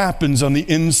at what happens on the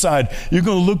inside. You're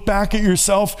going to look back at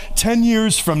yourself 10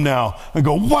 years from now and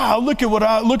go, wow, look at what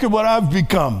I've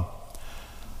become.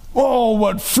 Oh,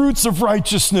 what fruits of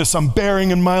righteousness I'm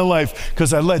bearing in my life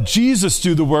because I let Jesus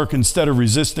do the work instead of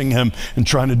resisting him and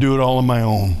trying to do it all on my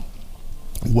own.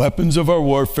 Weapons of our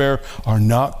warfare are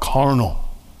not carnal,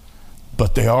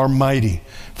 but they are mighty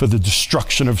for the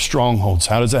destruction of strongholds.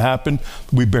 How does it happen?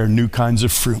 We bear new kinds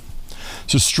of fruit.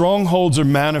 So strongholds are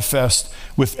manifest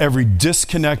with every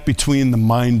disconnect between the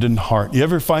mind and heart. You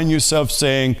ever find yourself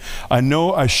saying, I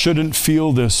know I shouldn't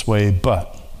feel this way,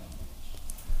 but...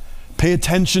 Pay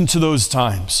attention to those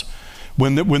times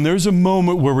when there's a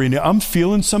moment where I'm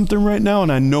feeling something right now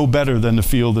and I know better than to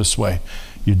feel this way.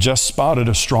 You just spotted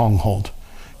a stronghold.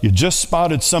 You just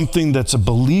spotted something that's a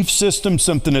belief system,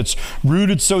 something that's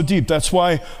rooted so deep. That's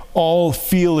why all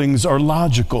feelings are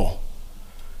logical,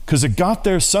 because it got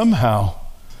there somehow.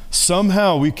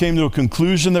 Somehow we came to a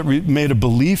conclusion that we made a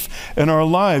belief in our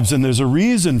lives, and there's a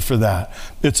reason for that.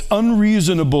 It's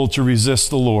unreasonable to resist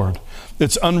the Lord.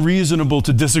 It's unreasonable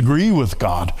to disagree with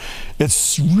God.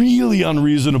 It's really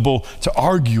unreasonable to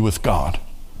argue with God,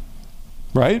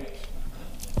 right?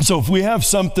 So if we have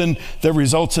something that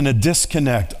results in a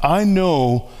disconnect, I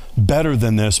know better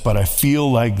than this, but I feel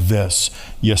like this.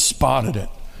 You spotted it.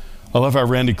 I love how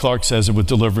Randy Clark says it with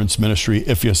deliverance ministry.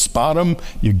 If you spot them,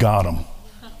 you got them.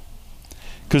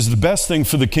 Because the best thing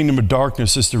for the kingdom of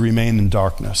darkness is to remain in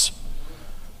darkness.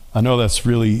 I know that's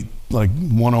really like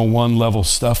 101 level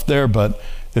stuff there, but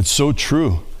it's so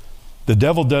true. The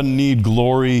devil doesn't need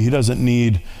glory. He doesn't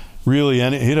need really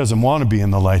any, he doesn't want to be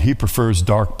in the light. He prefers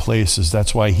dark places.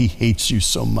 That's why he hates you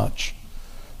so much.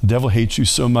 The devil hates you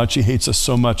so much. He hates us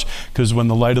so much because when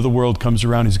the light of the world comes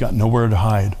around, he's got nowhere to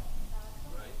hide.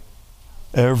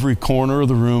 Every corner of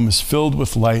the room is filled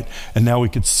with light, and now we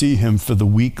could see him for the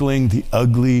weakling, the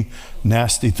ugly,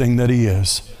 nasty thing that he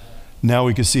is. Now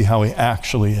we can see how he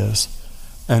actually is.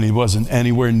 And he wasn't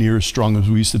anywhere near as strong as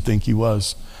we used to think he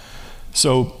was.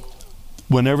 So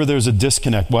whenever there's a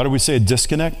disconnect. Why do we say a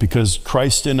disconnect? Because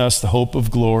Christ in us, the hope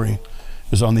of glory,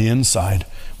 is on the inside.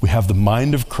 We have the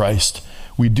mind of Christ.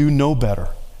 We do know better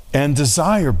and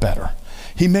desire better.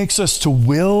 He makes us to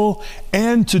will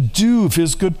and to do of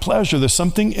his good pleasure. There's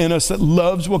something in us that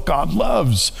loves what God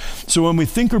loves. So when we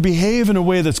think or behave in a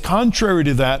way that's contrary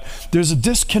to that, there's a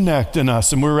disconnect in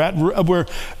us, and we're at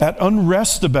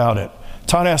unrest about it.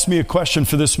 Todd asked me a question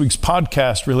for this week's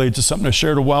podcast related to something I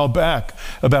shared a while back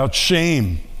about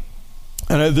shame.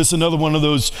 And this is another one of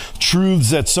those truths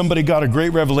that somebody got a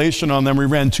great revelation on, then we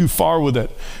ran too far with it.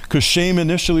 Because shame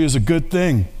initially is a good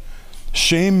thing.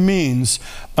 Shame means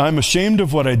I'm ashamed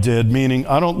of what I did, meaning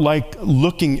I don't like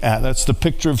looking at. That's the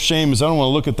picture of shame, is I don't want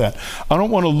to look at that. I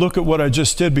don't want to look at what I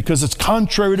just did because it's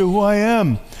contrary to who I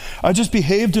am. I just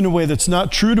behaved in a way that's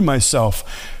not true to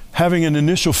myself. Having an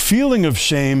initial feeling of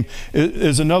shame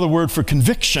is another word for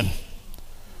conviction.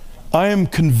 I am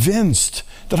convinced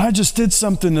that I just did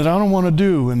something that I don't want to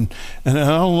do, and I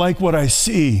don't like what I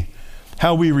see.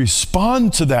 How we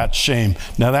respond to that shame,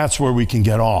 now that's where we can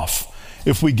get off.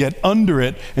 If we get under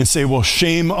it and say, well,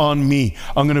 shame on me,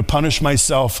 I'm going to punish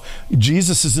myself.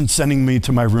 Jesus isn't sending me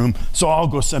to my room, so I'll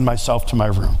go send myself to my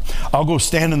room. I'll go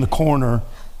stand in the corner,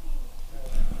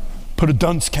 put a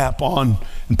dunce cap on,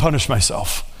 and punish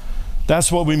myself.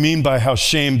 That's what we mean by how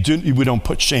shame, we don't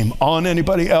put shame on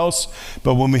anybody else,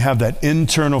 but when we have that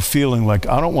internal feeling like,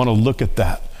 I don't want to look at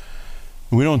that,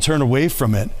 and we don't turn away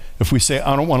from it. If we say,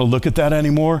 I don't want to look at that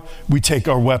anymore, we take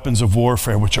our weapons of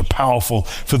warfare, which are powerful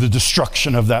for the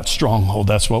destruction of that stronghold.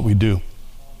 That's what we do.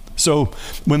 So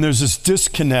when there's this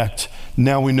disconnect,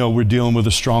 now we know we're dealing with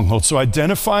a stronghold. So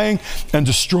identifying and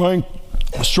destroying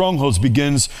strongholds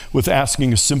begins with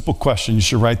asking a simple question. You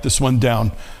should write this one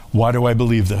down. Why do I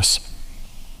believe this?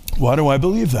 Why do I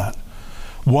believe that?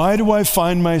 Why do I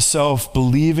find myself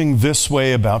believing this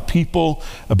way about people,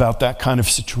 about that kind of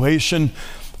situation?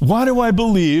 Why do I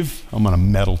believe, I'm going to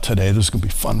meddle today, this is going to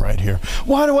be fun right here.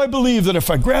 Why do I believe that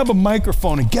if I grab a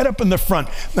microphone and get up in the front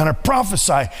and I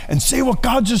prophesy and say what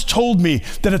God just told me,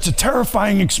 that it's a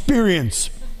terrifying experience?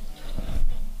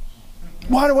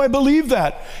 Why do I believe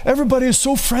that? Everybody is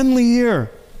so friendly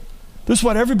here. This is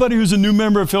what everybody who's a new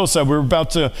member of Hillside, we're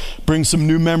about to bring some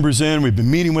new members in. We've been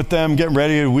meeting with them, getting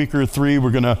ready. A week or three,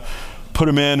 we're going to put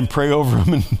them in and pray over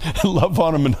them and love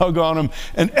on them and hug on them.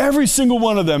 And every single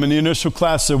one of them in the initial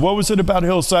class said, what was it about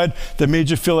Hillside that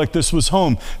made you feel like this was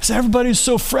home? I said, everybody's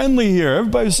so friendly here.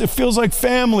 It feels like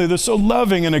family. They're so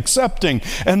loving and accepting.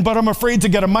 But I'm afraid to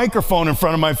get a microphone in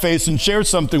front of my face and share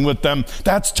something with them.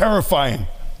 That's terrifying.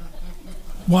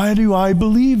 Why do I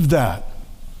believe that?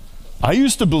 I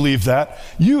used to believe that.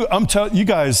 I'm telling you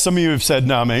guys, some of you have said,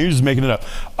 nah, man, you're just making it up.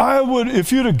 I would,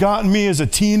 if you'd have gotten me as a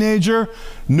teenager,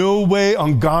 no way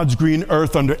on God's green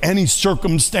earth under any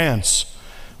circumstance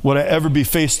would I ever be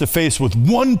face to face with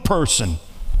one person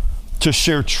to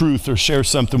share truth or share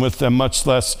something with them, much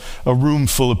less a room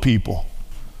full of people.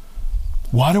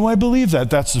 Why do I believe that?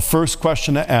 That's the first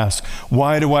question to ask.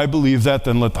 Why do I believe that?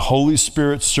 Then let the Holy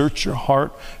Spirit search your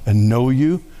heart and know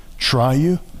you, try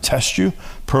you, test you,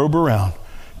 probe around.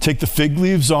 Take the fig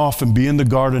leaves off and be in the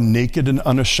garden naked and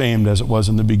unashamed as it was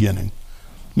in the beginning.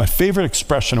 My favorite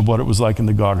expression of what it was like in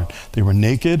the garden. They were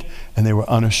naked and they were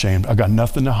unashamed. I got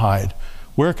nothing to hide.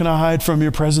 Where can I hide from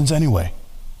your presence anyway?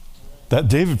 That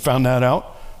David found that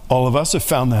out. All of us have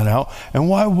found that out. And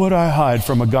why would I hide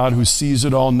from a God who sees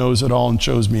it all, knows it all, and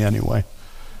chose me anyway?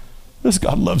 This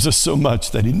God loves us so much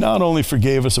that he not only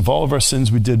forgave us of all of our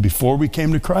sins we did before we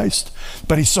came to Christ,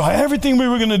 but he saw everything we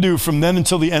were going to do from then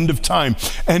until the end of time.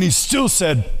 And he still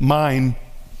said, mine,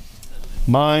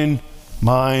 mine,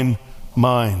 mine,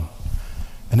 mine.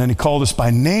 And then he called us by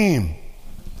name,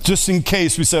 just in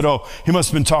case we said, oh, he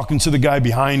must have been talking to the guy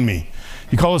behind me.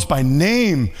 He called us by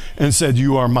name and said,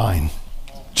 you are mine,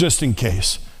 just in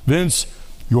case. Vince,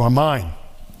 you are mine.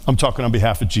 I'm talking on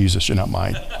behalf of Jesus, you're not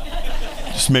mine.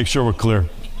 Just make sure we're clear.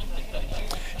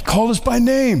 He called us by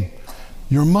name.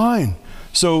 You're mine.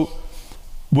 So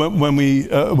when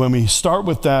we start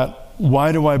with that,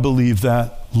 why do I believe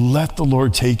that? Let the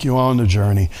Lord take you on the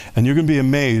journey. And you're going to be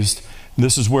amazed.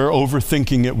 This is where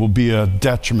overthinking it will be a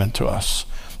detriment to us.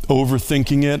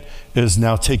 Overthinking it is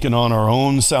now taking on our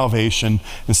own salvation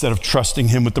instead of trusting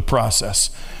him with the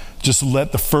process. Just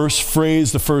let the first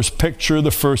phrase, the first picture, the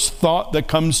first thought that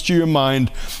comes to your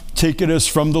mind, take it as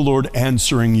from the Lord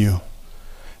answering you.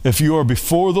 If you are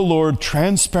before the Lord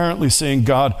transparently saying,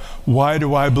 God, why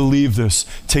do I believe this?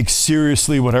 Take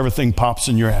seriously whatever thing pops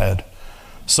in your head.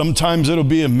 Sometimes it'll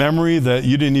be a memory that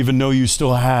you didn't even know you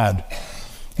still had.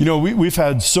 You know, we've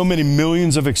had so many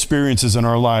millions of experiences in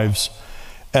our lives.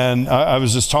 And I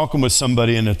was just talking with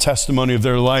somebody, and a testimony of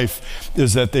their life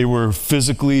is that they were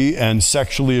physically and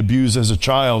sexually abused as a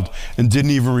child and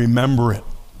didn't even remember it.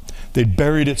 They'd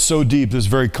buried it so deep, this is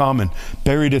very common,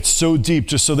 buried it so deep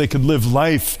just so they could live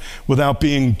life without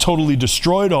being totally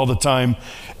destroyed all the time.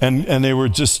 And they were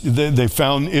they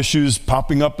found issues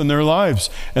popping up in their lives.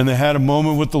 And they had a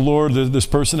moment with the Lord. This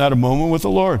person had a moment with the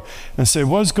Lord and said,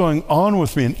 what's going on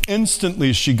with me? And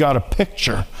instantly she got a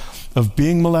picture of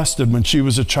being molested when she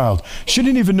was a child. She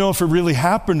didn't even know if it really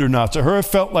happened or not. To her, it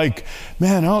felt like,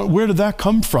 man, where did that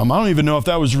come from? I don't even know if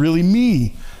that was really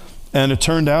me. And it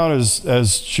turned out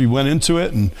as she went into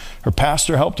it and her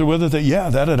pastor helped her with it,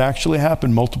 that that had actually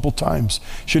happened multiple times.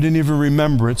 She didn't even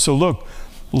remember it. So look,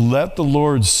 let the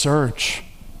Lord search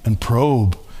and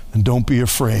probe, and don't be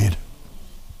afraid.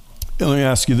 And let me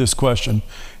ask you this question.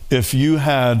 If you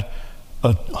had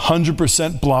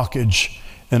 100% blockage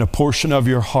in a portion of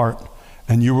your heart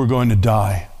and you were going to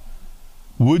die,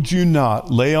 would you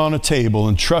not lay on a table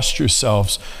and trust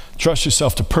yourself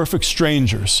to perfect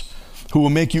strangers who will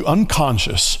make you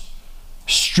unconscious,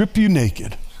 strip you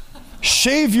naked,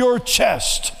 shave your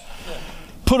chest,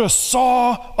 put a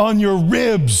saw on your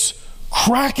ribs,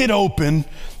 crack it open,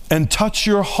 and touch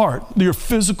your heart, your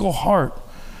physical heart?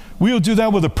 We'll do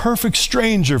that with a perfect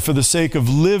stranger for the sake of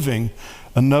living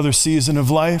another season of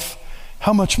life.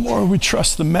 How much more we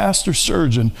trust the master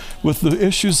surgeon with the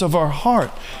issues of our heart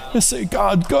and say,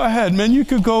 God, go ahead, man. You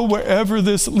could go wherever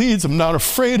this leads. I'm not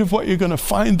afraid of what you're going to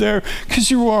find there, because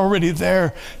you were already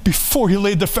there. Before you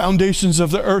laid the foundations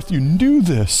of the earth, you knew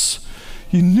this.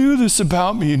 You knew this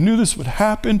about me. You knew this would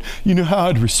happen. You knew how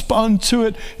I'd respond to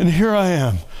it. And here I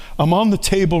am. I'm on the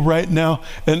table right now,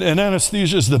 and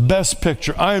anesthesia is the best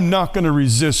picture. I am not going to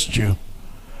resist you.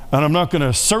 And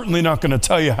I'm certainly not going to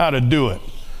tell you how to do it.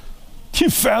 Can you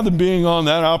fathom being on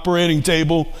that operating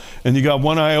table and you got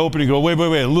one eye open and you go, wait,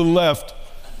 a little left.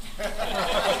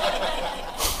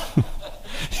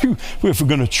 If we're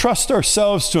going to trust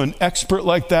ourselves to an expert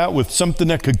like that with something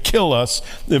that could kill us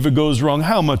if it goes wrong,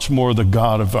 how much more the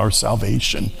God of our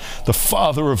salvation, the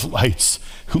Father of lights,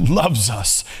 who loves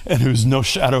us and who's no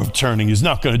shadow of turning. He's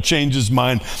not going to change his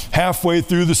mind halfway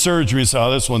through the surgery and say,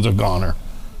 this one's a goner.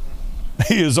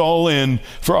 He is all in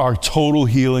for our total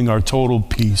healing, our total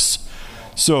peace.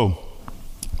 So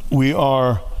we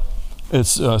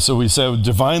said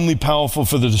divinely powerful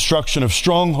for the destruction of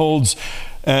strongholds.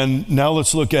 And now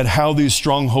let's look at how these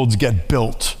strongholds get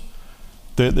built.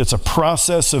 It's a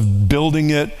process of building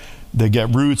it. They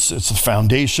get roots. It's the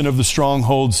foundation of the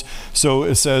strongholds. So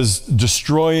it says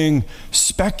destroying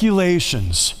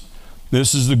speculations.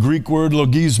 This is the Greek word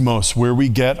logismos, where we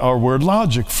get our word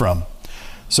logic from.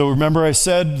 So remember I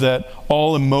said that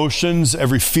all emotions,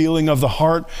 every feeling of the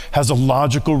heart has a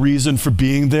logical reason for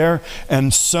being there. And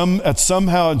at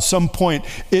some point,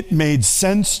 it made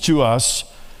sense to us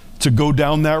to go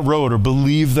down that road or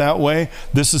believe that way.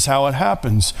 This is how it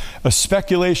happens. A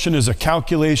speculation is a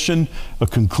calculation, a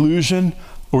conclusion,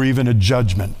 or even a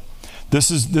judgment.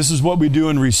 This is what we do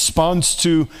in response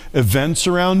to events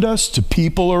around us, to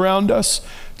people around us,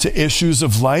 to issues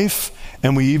of life.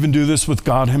 And we even do this with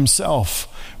God himself.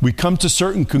 We come to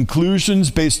certain conclusions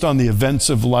based on the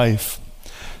events of life.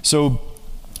 So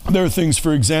there are things,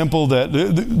 for example, that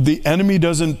the enemy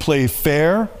doesn't play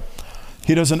fair.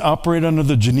 He doesn't operate under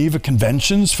the Geneva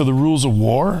Conventions for the rules of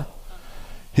war.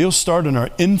 He'll start in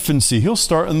our infancy. He'll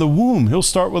start in the womb. He'll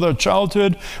start with our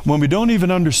childhood when we don't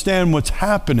even understand what's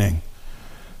happening.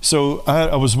 So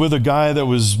I was with a guy that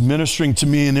was ministering to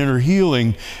me in inner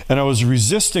healing, and I was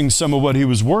resisting some of what he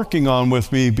was working on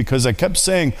with me because I kept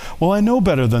saying, well, I know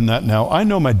better than that now. I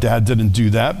know my dad didn't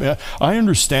do that. I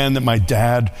understand that my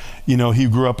dad, he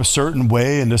grew up a certain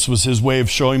way, and this was his way of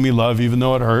showing me love, even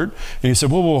though it hurt. And he said,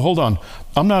 well, hold on.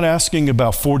 I'm not asking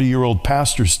about 40-year-old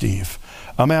Pastor Steve.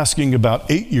 I'm asking about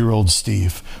 8-year-old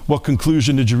Steve. What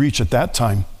conclusion did you reach at that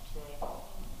time?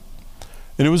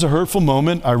 And it was a hurtful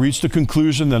moment. I reached a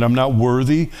conclusion that I'm not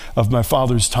worthy of my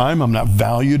father's time. I'm not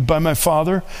valued by my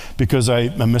father because I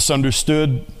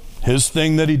misunderstood his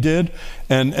thing that he did.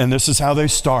 And this is how they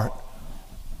start.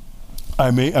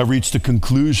 I reached a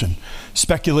conclusion.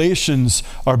 Speculations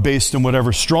are based on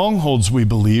whatever strongholds we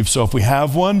believe. So if we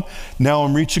have one, now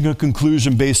I'm reaching a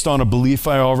conclusion based on a belief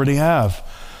I already have.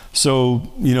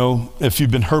 So, if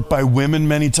you've been hurt by women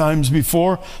many times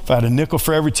before, if I had a nickel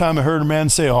for every time I heard a man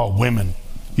say, oh, women,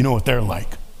 you know what they're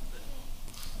like.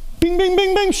 Bing, bing,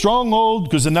 bing, bing, stronghold,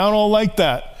 because they're not all like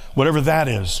that, whatever that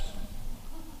is.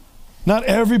 Not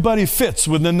everybody fits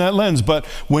within that lens, but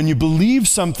when you believe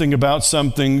something about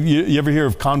something, you ever hear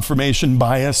of confirmation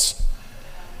bias?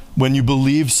 When you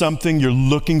believe something, you're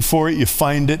looking for it, you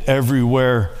find it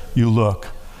everywhere you look.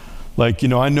 Like,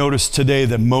 I noticed today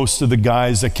that most of the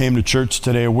guys that came to church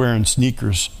today are wearing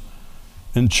sneakers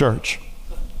in church.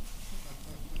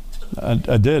 I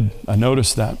did. I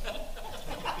noticed that.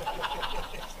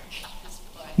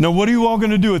 Now, what are you all going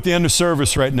to do at the end of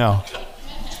service right now?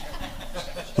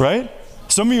 Right?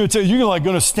 Some of you would say, you're like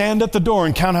going to stand at the door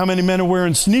and count how many men are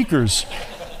wearing sneakers.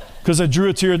 Because I drew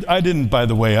it to your... I didn't, by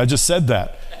the way. I just said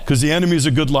that. Because the enemy's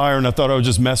a good liar, and I thought I would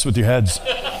just mess with your heads.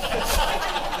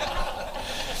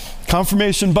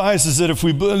 Confirmation bias is that if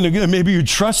maybe you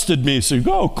trusted me, so you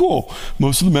go, oh, cool.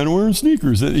 Most of the men are wearing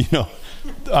sneakers.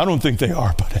 I don't think they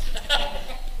are, but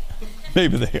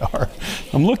maybe they are.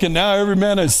 I'm looking now,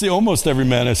 almost every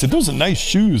man I see, those are nice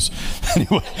shoes.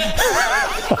 Anyway.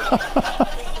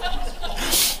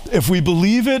 If we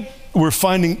believe it, we're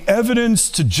finding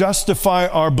evidence to justify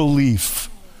our belief.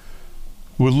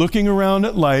 We're looking around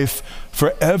at life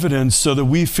for evidence so that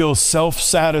we feel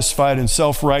self-satisfied and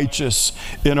self-righteous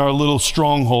in our little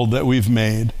stronghold that we've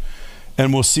made.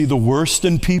 And we'll see the worst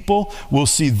in people. We'll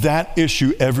see that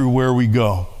issue everywhere we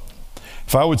go.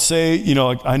 If I would say,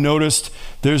 I noticed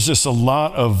there's just a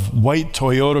lot of white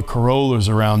Toyota Corollas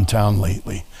around town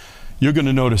lately. You're going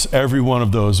to notice every one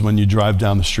of those when you drive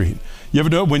down the street. You ever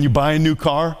know when you buy a new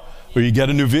car or you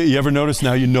get a new vehicle, you ever notice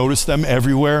now you notice them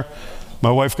everywhere? My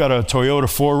wife got a Toyota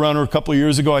 4Runner a couple of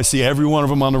years ago. I see every one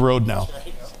of them on the road now.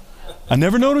 I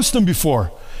never noticed them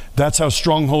before. That's how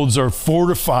strongholds are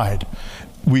fortified.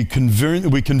 We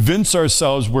convince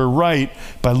ourselves we're right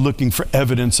by looking for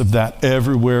evidence of that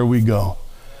everywhere we go.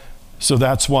 So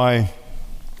that's why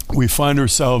we find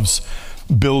ourselves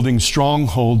building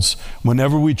strongholds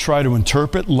whenever we try to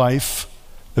interpret life,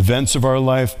 events of our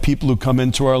life, people who come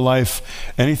into our life,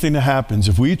 anything that happens.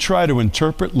 If we try to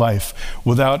interpret life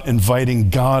without inviting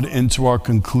God into our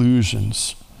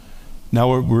conclusions,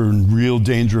 now we're in real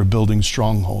danger of building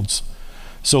strongholds.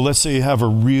 So let's say you have a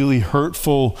really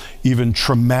hurtful, even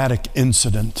traumatic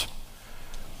incident.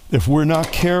 If we're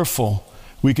not careful,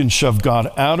 we can shove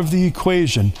God out of the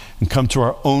equation and come to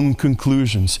our own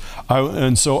conclusions.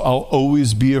 And so I'll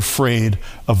always be afraid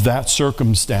of that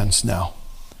circumstance now.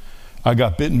 I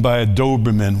got bitten by a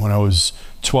Doberman when I was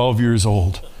 12 years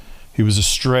old. He was a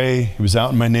stray. He was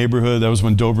out in my neighborhood. That was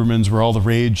when Dobermans were all the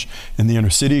rage in the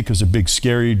inner city because they're big,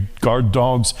 scary guard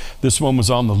dogs. This one was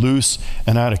on the loose,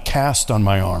 and I had a cast on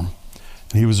my arm.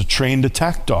 And he was a trained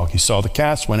attack dog. He saw the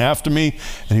cast, went after me,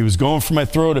 and he was going for my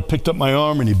throat. I picked up my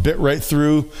arm, and he bit right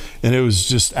through, and it was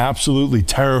just absolutely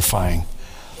terrifying.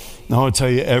 Now I'll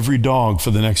tell you, every dog for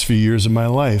the next few years of my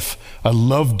life. I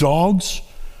love dogs.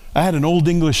 I had an old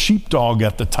English sheepdog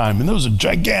at the time, and those are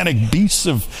gigantic beasts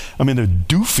they're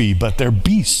doofy, but they're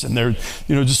beasts, and they're,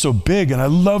 just so big, and I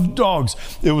love dogs.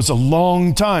 It was a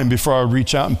long time before I would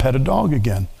reach out and pet a dog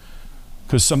again,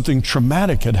 because something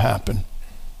traumatic had happened.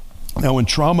 Now, when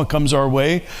trauma comes our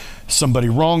way, somebody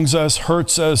wrongs us,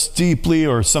 hurts us deeply,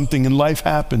 or something in life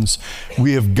happens,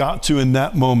 we have got to, in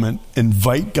that moment,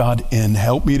 invite God in.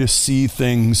 Help me to see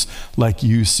things like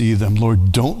you see them.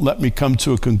 Lord, don't let me come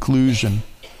to a conclusion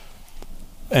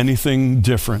anything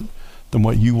different than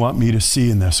what you want me to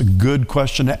see in this. A good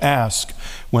question to ask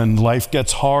when life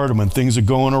gets hard and when things are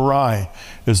going awry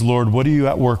is, Lord, what are you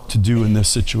at work to do in this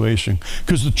situation?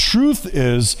 Because the truth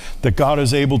is that God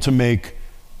is able to make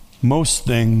most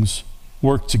things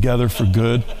work together for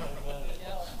good.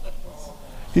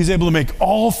 He's able to make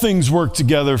all things work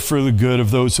together for the good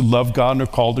of those who love God and are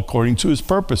called according to his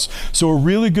purpose. So a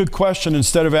really good question,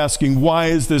 instead of asking, why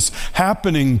is this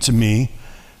happening to me,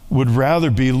 would rather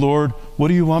be, Lord, what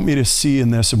do you want me to see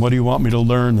in this, and what do you want me to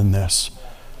learn in this?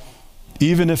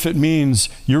 Even if it means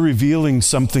you're revealing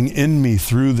something in me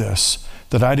through this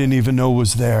that I didn't even know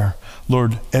was there.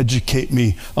 Lord, educate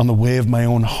me on the way of my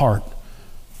own heart.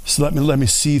 So let me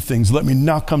see things. Let me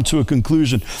not come to a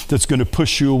conclusion that's going to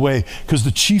push you away. Because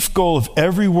the chief goal of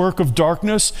every work of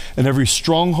darkness and every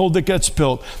stronghold that gets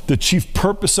built, the chief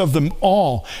purpose of them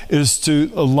all is to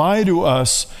lie to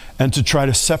us and to try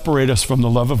to separate us from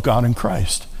the love of God in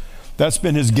Christ. That's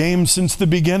been his game since the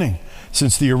beginning.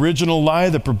 Since the original lie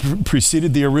that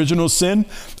preceded the original sin,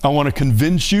 I want to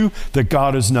convince you that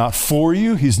God is not for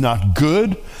you. He's not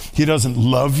good. He doesn't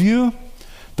love you.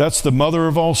 That's the mother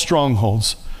of all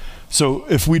strongholds. So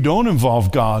if we don't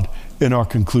involve God in our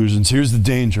conclusions, here's the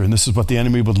danger, and this is what the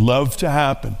enemy would love to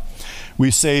happen.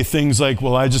 We say things like,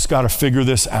 well, I just got to figure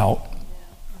this out.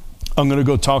 I'm going to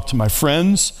go talk to my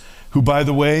friends, who, by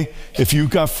the way, if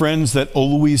you've got friends that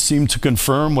always seem to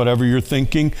confirm whatever you're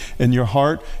thinking in your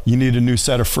heart, you need a new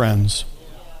set of friends.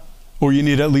 Or you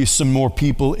need at least some more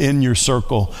people in your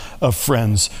circle of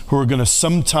friends who are going to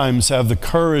sometimes have the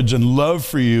courage and love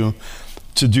for you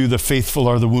to do the faithful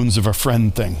are the wounds of a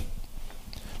friend thing.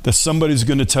 that somebody's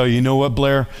going to tell you, you know what,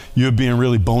 Blair, you're being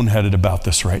really boneheaded about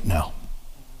this right now.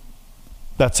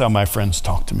 That's how my friends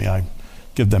talk to me. I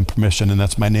give them permission, and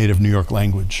that's my native New York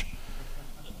language.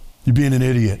 You're being an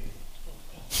idiot.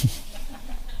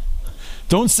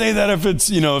 Don't say that if it's,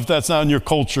 if that's not in your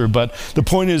culture, but the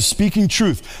point is speaking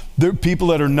truth. There are people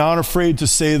that are not afraid to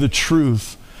say the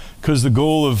truth, because the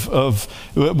goal of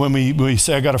when we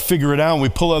say, I got to figure it out, and we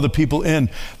pull other people in,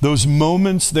 those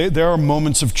moments, there are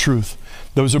moments of truth.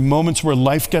 Those are moments where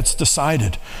life gets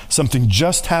decided. Something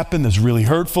just happened that's really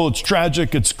hurtful, it's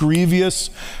tragic, it's grievous,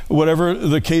 whatever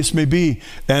the case may be.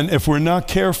 And if we're not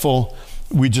careful,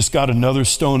 we just got another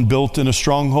stone built in a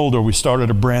stronghold, or we started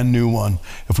a brand new one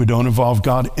if we don't involve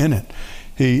God in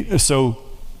it. So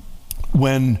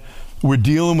when we're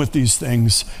dealing with these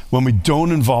things, when we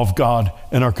don't involve God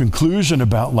in our conclusion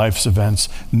about life's events,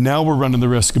 now we're running the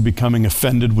risk of becoming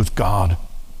offended with God.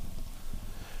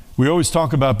 We always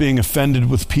talk about being offended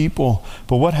with people,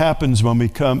 but what happens when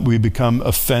we become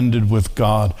offended with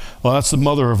God? Well, that's the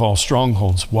mother of all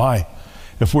strongholds. Why?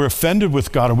 If we're offended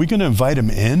with God, are we going to invite him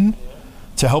in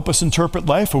to help us interpret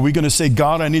life? Are we going to say,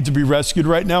 God, I need to be rescued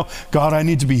right now? God, I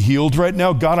need to be healed right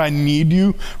now? God, I need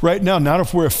you right now? Not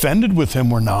if we're offended with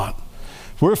him, we're not.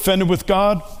 If we're offended with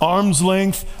God, arm's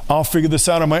length, I'll figure this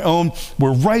out on my own.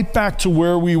 We're right back to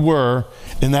where we were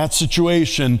in that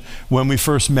situation when we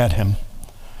first met him.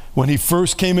 When he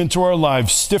first came into our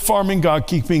lives, stiff-arming God,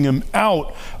 keeping him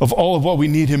out of all of what we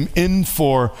need him in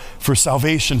for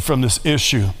salvation from this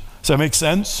issue. Does that make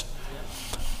sense?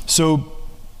 So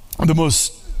the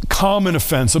most common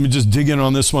offense, let me just dig in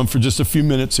on this one for just a few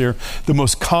minutes here. The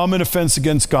most common offense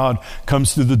against God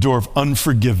comes through the door of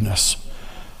unforgiveness.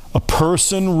 A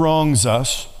person wrongs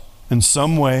us in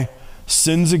some way,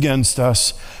 sins against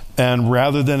us, and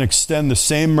rather than extend the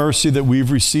same mercy that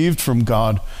we've received from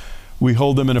God, we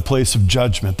hold them in a place of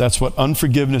judgment. That's what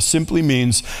unforgiveness simply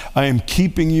means. I am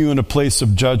keeping you in a place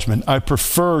of judgment. I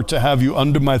prefer to have you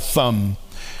under my thumb.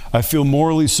 I feel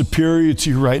morally superior to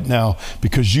you right now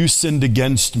because you sinned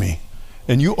against me,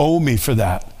 and you owe me for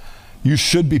that. You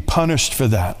should be punished for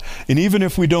that. And even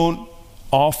if we don't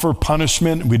offer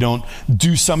punishment, we don't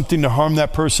do something to harm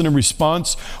that person in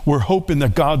response, we're hoping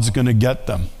that God's going to get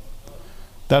them.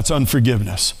 That's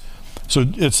unforgiveness. So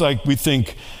it's like we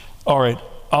think, all right,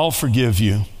 I'll forgive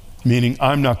you, meaning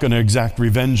I'm not going to exact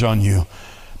revenge on you,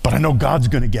 but I know God's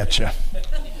going to get you.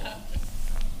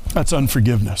 That's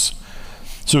unforgiveness.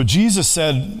 So Jesus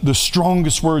said the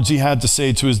strongest words he had to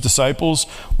say to his disciples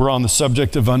were on the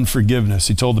subject of unforgiveness.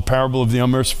 He told the parable of the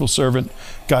unmerciful servant,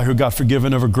 guy who got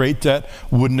forgiven of a great debt,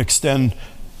 wouldn't extend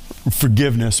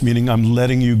forgiveness, meaning I'm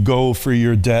letting you go for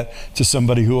your debt, to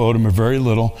somebody who owed him a very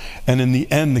little. And in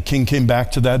the end, the king came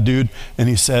back to that dude and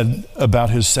he said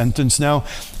about his sentence now,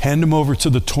 hand him over to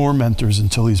the tormentors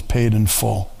until he's paid in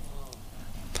full.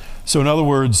 So in other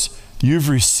words, you've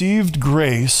received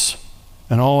grace,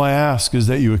 and all I ask is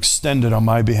that you extend it on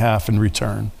my behalf in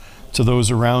return to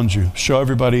those around you. Show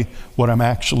everybody what I'm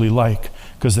actually like,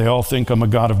 because they all think I'm a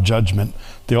God of judgment.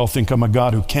 They all think I'm a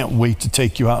God who can't wait to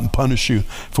take you out and punish you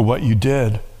for what you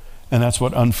did. And that's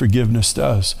what unforgiveness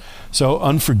does. So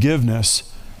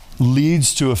unforgiveness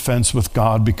leads to offense with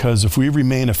God, because if we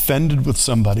remain offended with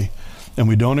somebody and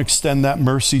we don't extend that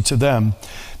mercy to them,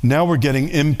 now we're getting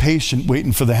impatient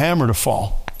waiting for the hammer to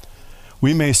fall.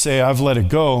 We may say, I've let it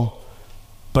go,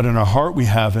 but in our heart we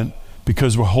haven't,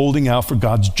 because we're holding out for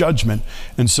God's judgment.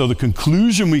 And so the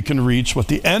conclusion we can reach, what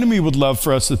the enemy would love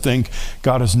for us to think,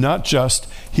 God is not just,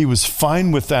 he was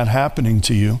fine with that happening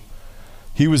to you.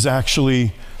 He was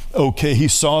actually okay. He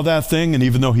saw that thing, and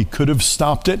even though he could have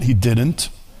stopped it, he didn't.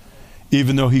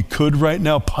 Even though he could right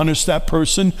now punish that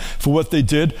person for what they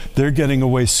did, they're getting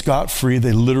away scot-free.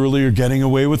 They literally are getting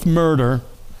away with murder,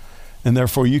 and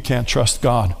therefore you can't trust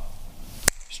God.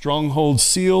 Strongholds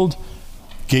sealed,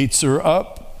 gates are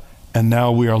up, and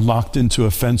now we are locked into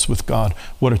offense with God.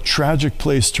 What a tragic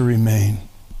place to remain.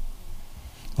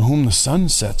 Whom the Son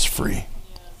sets free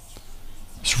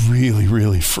is really,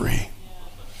 really free.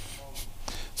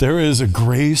 There is a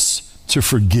grace to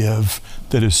forgive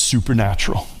that is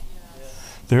supernatural.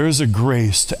 There is a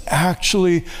grace to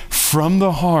actually, from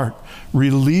the heart,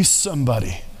 release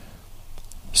somebody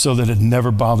so that it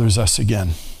never bothers us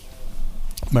again.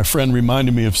 My friend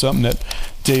reminded me of something that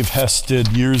Dave Hess did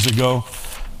years ago.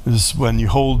 Is when you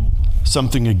hold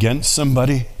something against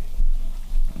somebody.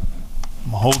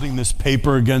 I'm holding this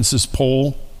paper against this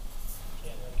pole,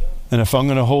 and if I'm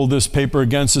going to hold this paper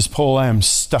against this pole, I am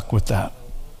stuck with that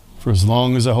for as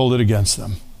long as I hold it against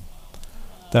them.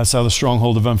 That's how the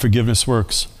stronghold of unforgiveness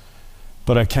works.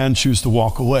 But I can choose to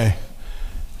walk away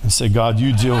and say, God,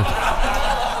 you deal with it.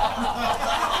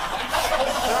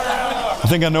 I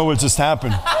think I know what just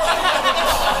happened.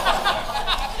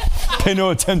 Pay no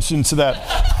attention to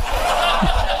that.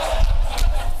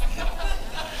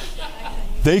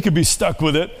 They could be stuck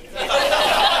with it,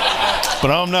 but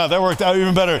I'm not. That worked out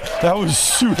even better. That was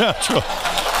supernatural.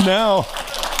 Now,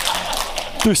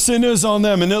 their sin is on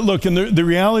them. And look, and the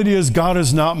reality is God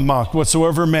is not mocked.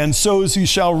 Whatsoever man sows, he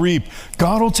shall reap.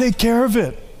 God will take care of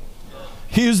it.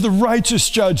 He is the righteous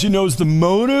judge. He knows the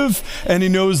motive and he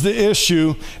knows the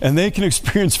issue, and they can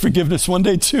experience forgiveness one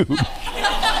day too.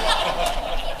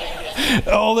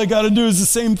 All they got to do is the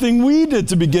same thing we did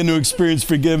to begin to experience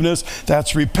forgiveness.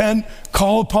 That's repent,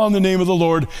 call upon the name of the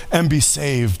Lord, and be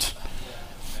saved.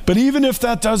 But even if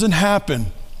that doesn't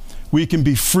happen, we can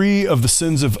be free of the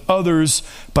sins of others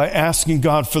by asking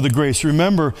God for the grace.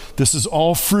 Remember, this is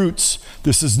all fruits.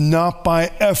 This is not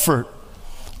by effort.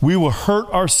 We will hurt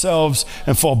ourselves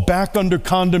and fall back under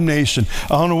condemnation.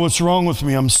 I don't know what's wrong with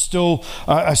me. I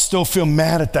still feel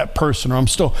mad at that person, or I'm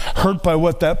still hurt by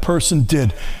what that person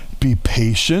did. Be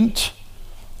patient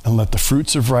and let the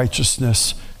fruits of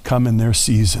righteousness come in their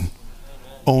season.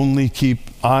 Only keep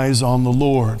eyes on the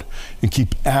Lord and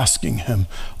keep asking him,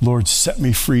 Lord, set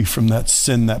me free from that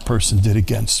sin that person did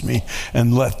against me,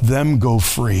 and let them go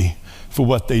free for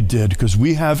what they did, because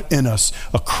we have in us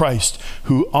a Christ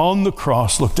who on the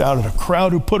cross looked out at a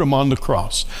crowd who put him on the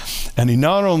cross. And he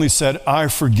not only said, I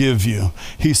forgive you,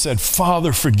 he said,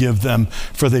 Father, forgive them,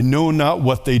 for they know not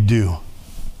what they do.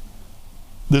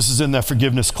 This is in that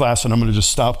forgiveness class, and I'm going to just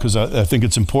stop because I think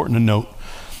it's important to note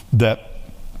that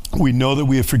we know that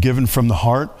we have forgiven from the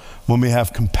heart when we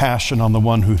have compassion on the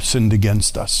one who sinned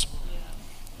against us.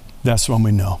 That's when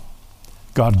we know.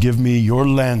 God, give me your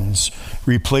lens.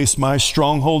 Replace my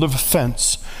stronghold of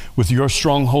offense with your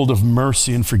stronghold of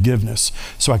mercy and forgiveness,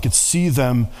 so I could see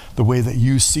them the way that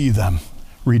you see them.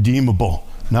 Redeemable,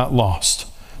 not lost,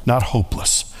 not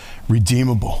hopeless.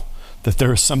 Redeemable. That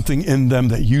there is something in them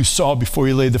that you saw before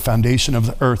you laid the foundation of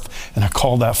the earth, and I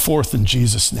call that forth in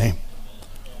Jesus' name.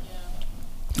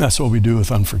 That's what we do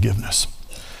with unforgiveness.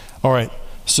 All right,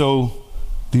 so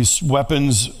these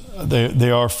weapons, they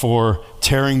are for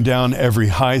tearing down every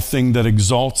high thing that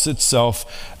exalts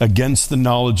itself against the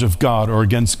knowledge of God, or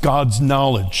against God's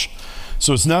knowledge.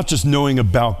 So it's not just knowing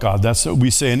about God. That's what we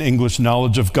say in English,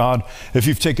 knowledge of God. If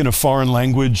you've taken a foreign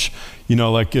language, you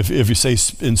know, like if you say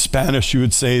in Spanish, you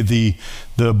would say the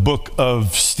book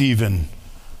of Stephen,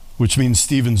 which means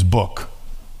Stephen's book,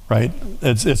 right?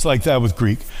 It's like that with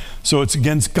Greek. So it's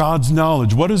against God's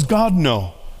knowledge. What does God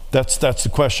know? That's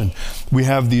the question. We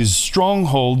have these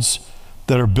strongholds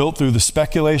that are built through the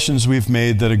speculations we've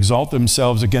made that exalt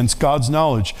themselves against God's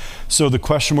knowledge. So the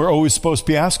question we're always supposed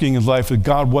to be asking in life is,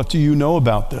 God, what do you know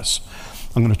about this?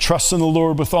 I'm going to trust in the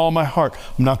Lord with all my heart.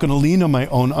 I'm not going to lean on my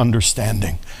own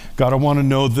understanding. God, I want to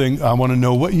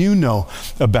know what you know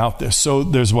about this. So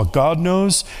there's what God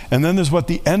knows, and then there's what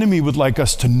the enemy would like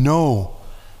us to know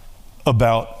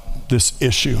about this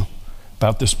issue,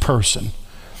 about this person.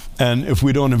 And if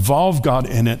we don't involve God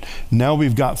in it, now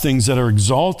we've got things that are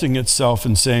exalting itself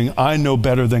and saying, I know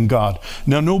better than God.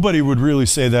 Now, nobody would really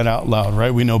say that out loud,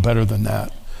 right? We know better than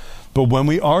that. But when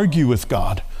we argue with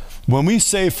God, when we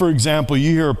say, for example,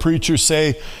 you hear a preacher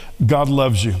say, God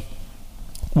loves you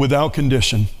without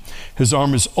condition. His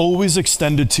arm is always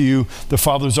extended to you. The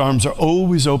Father's arms are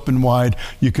always open wide.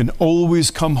 You can always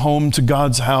come home to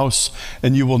God's house,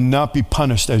 and you will not be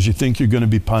punished as you think you're going to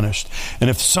be punished. And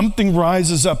if something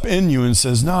rises up in you and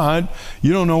says, no,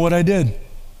 you don't know what I did.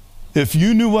 If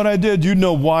you knew what I did, you'd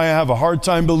know why I have a hard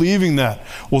time believing that.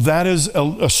 Well, that is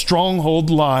a stronghold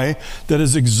lie that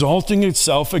is exalting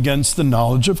itself against the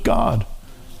knowledge of God.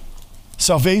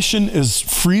 Salvation is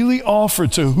freely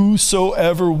offered to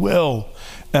whosoever will.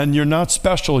 And you're not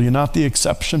special. You're not the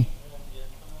exception.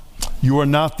 You are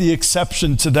not the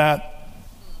exception to that.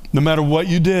 No matter what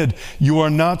you did, you are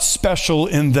not special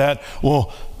in that,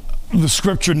 well, the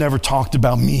scripture never talked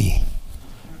about me,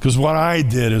 because what I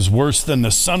did is worse than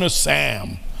the son of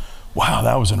Sam. Wow,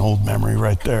 that was an old memory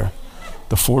right there.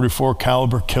 The 44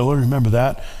 caliber killer, remember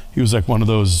that? He was like one of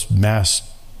those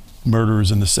mass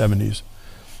murderers in the 70s.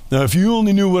 Now, if you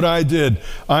only knew what I did,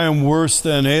 I am worse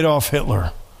than Adolf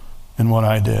Hitler in what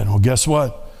I did. Well, guess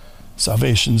what?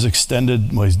 Salvation's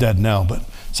extended. Well, he's dead now, but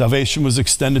salvation was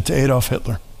extended to Adolf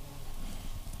Hitler.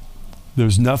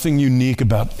 There's nothing unique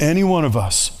about any one of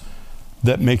us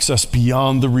that makes us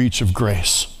beyond the reach of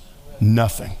grace.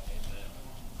 Nothing.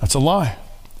 That's a lie.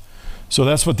 So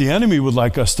that's what the enemy would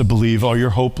like us to believe. Oh,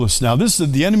 you're hopeless now. This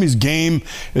is the enemy's game,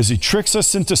 is he tricks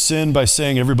us into sin by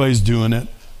saying everybody's doing it.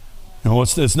 You know,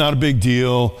 it's not a big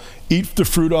deal. Eat the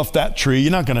fruit off that tree.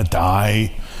 You're not going to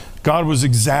die. God was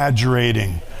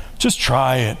exaggerating. Just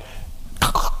try it.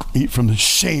 eat from the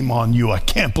shame on you. I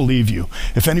can't believe you.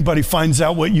 If anybody finds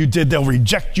out what you did, they'll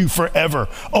reject you forever.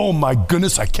 Oh my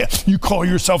goodness, I can't. You call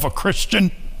yourself a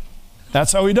Christian?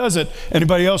 That's how he does it.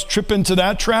 Anybody else trip into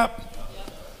that trap?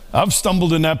 I've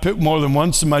stumbled in that pit more than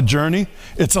once in my journey.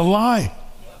 It's a lie.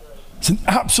 It's an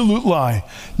absolute lie.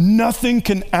 Nothing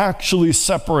can actually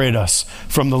separate us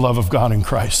from the love of God in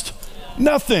Christ.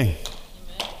 Nothing.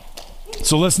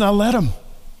 So let's not let him.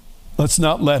 Let's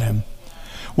not let him.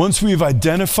 Once we've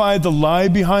identified the lie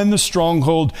behind the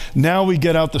stronghold, now we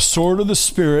get out the sword of the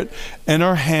Spirit in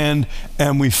our hand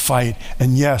and we fight.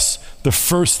 And yes, the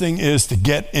first thing is to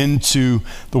get into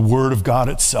the Word of God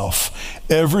itself.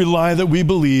 Every lie that we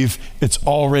believe, it's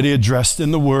already addressed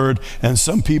in the Word. And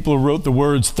some people wrote the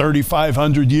words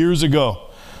 3,500 years ago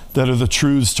that are the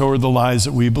truths toward the lies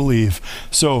that we believe.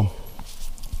 So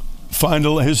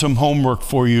here's some homework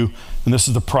for you. And this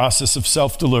is the process of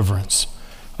self-deliverance.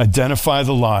 Identify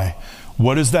the lie.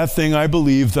 What is that thing I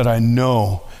believe that I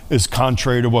know is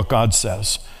contrary to what God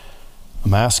says?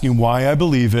 I'm asking why I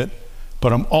believe it,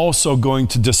 but I'm also going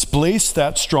to displace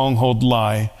that stronghold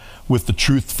lie with the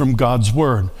truth from God's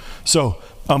word. So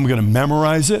I'm going to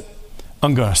memorize it,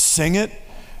 I'm going to sing it,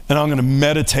 and I'm going to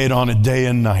meditate on it day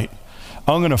and night.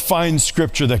 I'm going to find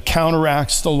scripture that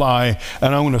counteracts the lie,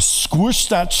 and I'm going to squish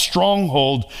that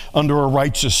stronghold under a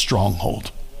righteous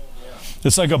stronghold.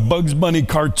 It's like a Bugs Bunny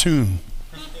cartoon.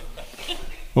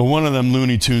 Well, one of them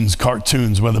Looney Tunes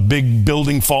cartoons where the big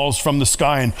building falls from the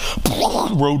sky and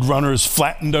Roadrunner is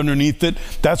flattened underneath it.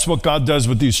 That's what God does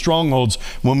with these strongholds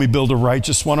when we build a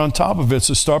righteous one on top of it.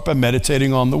 So start by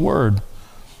meditating on the word.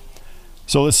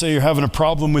 So let's say you're having a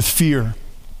problem with fear,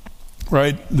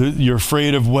 right? You're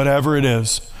afraid of whatever it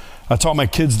is. I taught my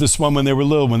kids this one when they were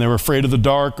little, when they were afraid of the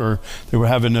dark or they were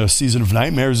having a season of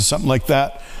nightmares or something like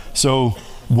that. So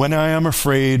when I am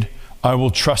afraid, I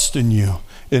will trust in you,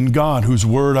 in God, whose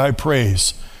word I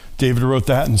praise. David wrote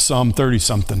that in Psalm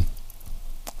 30-something.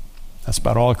 That's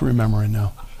about all I can remember right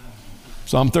now.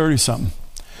 Psalm 30-something.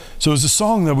 So it was a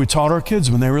song that we taught our kids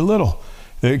when they were little.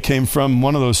 It came from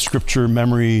one of those scripture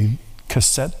memory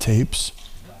cassette tapes.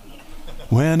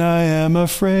 When I am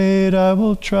afraid, I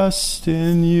will trust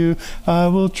in you. I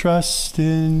will trust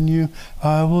in you.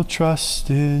 I will trust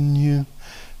in you.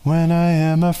 When I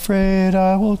am afraid,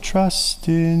 I will trust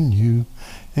in you,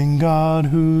 in God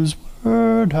whose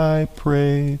word I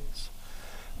praise.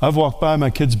 I've walked by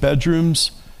my kids' bedrooms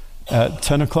at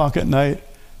 10 o'clock at night,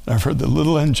 and I've heard the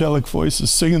little angelic voices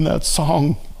singing that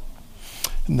song.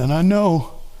 And then I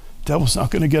know the devil's not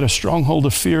going to get a stronghold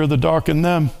of fear of the dark in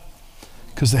them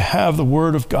because they have the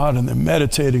word of God and they're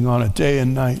meditating on it day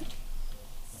and night.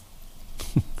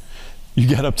 You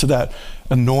get up to that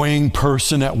annoying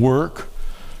person at work,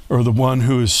 or the one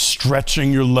who is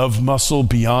stretching your love muscle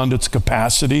beyond its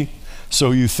capacity,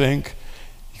 so you think.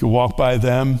 You could walk by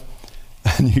them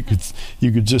and you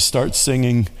could just start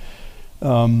singing,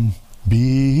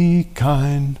 be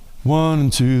kind one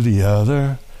to the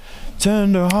other,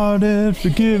 tender-hearted,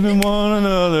 forgiving one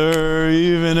another,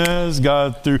 even as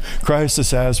God through Christ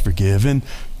us has forgiven.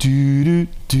 Do, do,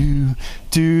 do,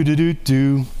 do, do, do,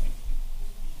 do.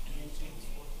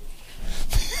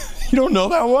 You don't know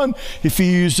that one?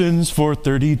 Ephesians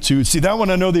 4:32. See, that one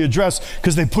I know the address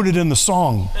because they put it in the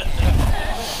song.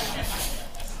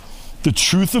 The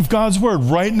truth of God's word.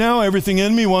 Right now, everything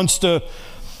in me wants to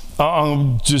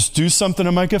just do something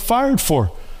I might get fired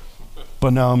for.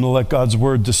 But now I'm going to let God's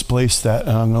word displace that,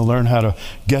 and I'm going to learn how to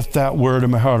get that word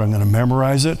in my heart. I'm going to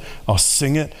memorize it, I'll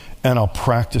sing it, and I'll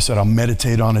practice it. I'll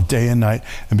meditate on it day and night.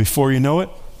 And before you know it,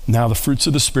 now the fruits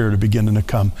of the Spirit are beginning to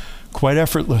come quite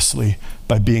effortlessly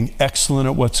by being excellent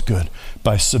at what's good,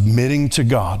 by submitting to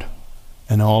God,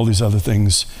 and all these other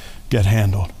things get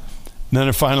handled. And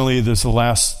then finally, there's the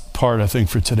last part, I think,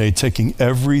 for today, taking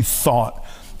every thought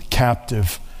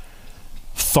captive.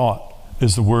 Thought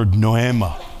is the word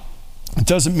noema. It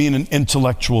doesn't mean an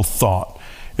intellectual thought.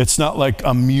 It's not like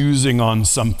I'm musing on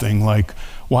something like,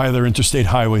 why are there interstate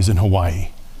highways in Hawaii?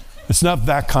 It's not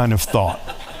that kind of thought.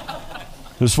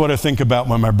 This is what I think about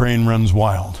when my brain runs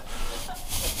wild.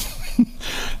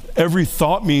 Every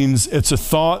thought means it's a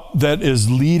thought that is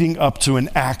leading up to an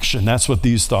action. That's what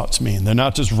these thoughts mean. They're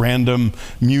not just random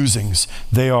musings.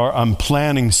 They are, I'm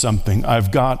planning something.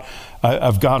 I've got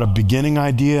a beginning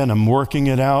idea and I'm working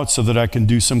it out so that I can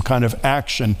do some kind of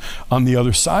action on the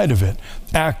other side of it.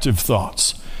 Active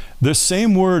thoughts. This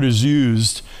same word is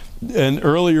used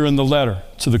earlier in the letter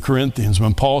to the Corinthians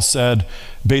when Paul said,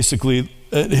 basically,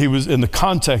 he was in the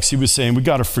context, he was saying, we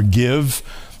got to forgive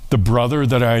the brother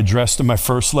that I addressed in my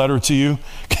first letter to you.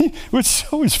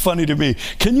 It's always funny to me.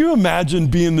 Can you imagine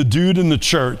being the dude in the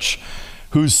church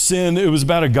whose sin, it was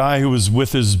about a guy who was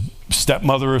with his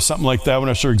stepmother or something like that. We're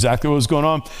not sure exactly what was going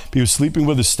on. But he was sleeping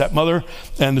with his stepmother,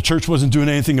 and the church wasn't doing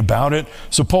anything about it.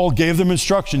 So Paul gave them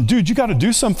instruction. Dude, you got to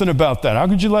do something about that. How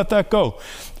could you let that go?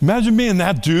 Imagine being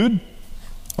that dude.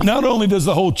 Not only does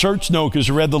the whole church know because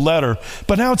you read the letter,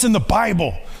 but now it's in the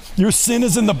Bible. Your sin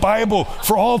is in the Bible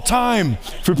for all time.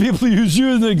 For people to use you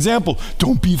as an example,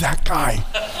 don't be that guy.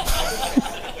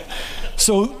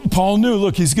 So Paul knew,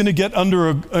 look, he's going to get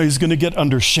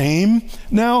under shame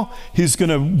now. He's going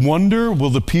to wonder, will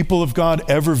the people of God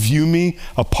ever view me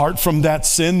apart from that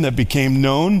sin that became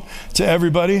known to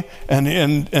everybody?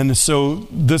 And so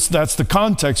that's the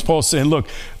context. Paul's saying, look,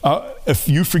 if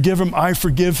you forgive him, I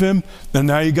forgive him. And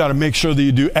now you got to make sure that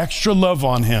you do extra love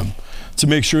on him to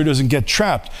make sure he doesn't get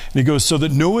trapped. And he goes, so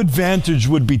that no advantage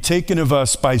would be taken of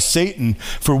us by Satan,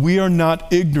 for we are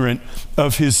not ignorant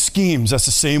of his schemes. That's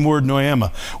the same word,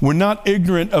 noema. We're not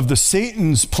ignorant of the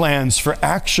Satan's plans for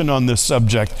action on this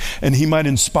subject. And he might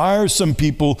inspire some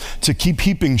people to keep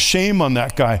heaping shame on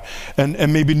that guy.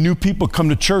 And maybe new people come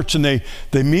to church and they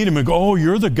meet him and go, oh,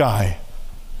 you're the guy.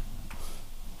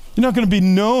 You're not going to be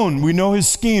known. We know his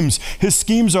schemes. His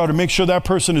schemes are to make sure that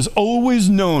person is always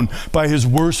known by his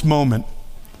worst moment.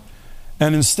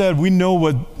 And instead, we know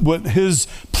what his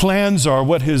plans are,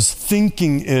 what his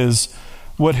thinking is,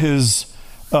 what his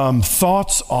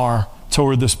thoughts are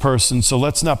toward this person. So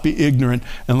let's not be ignorant,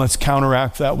 and let's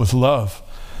counteract that with love.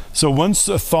 So once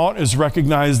a thought is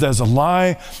recognized as a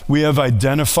lie, we have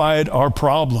identified our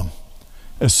problem.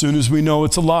 As soon as we know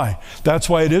it's a lie. That's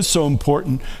why it is so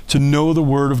important to know the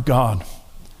Word of God,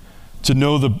 to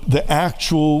know the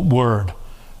actual Word.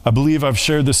 I believe I've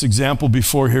shared this example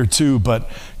before here too, but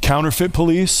counterfeit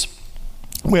police,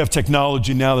 we have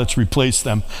technology now that's replaced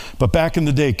them. But back in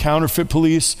the day, counterfeit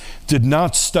police did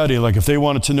not study, like if they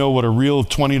wanted to know what a real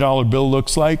 $20 bill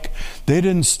looks like, they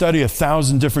didn't study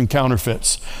 1,000 different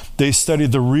counterfeits. They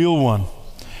studied the real one.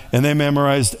 And they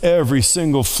memorized every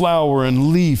single flower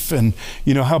and leaf and,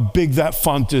 how big that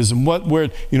font is and where,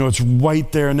 it's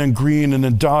white there and then green and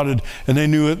then dotted. And they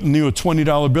knew a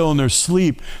 $20 bill in their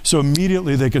sleep. So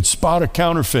immediately they could spot a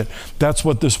counterfeit. That's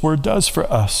what this word does for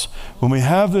us. When we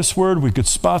have this word, we could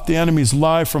spot the enemy's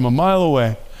lie from a mile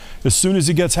away. As soon as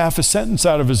he gets half a sentence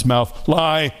out of his mouth,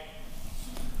 lie.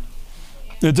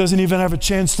 It doesn't even have a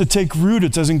chance to take root.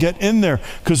 It doesn't get in there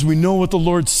because we know what the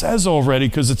Lord says already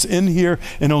because it's in here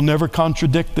and he'll never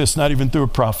contradict this, not even through a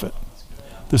prophet.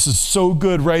 This is so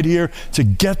good right here to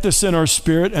get this in our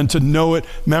spirit and to know it,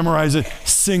 memorize it,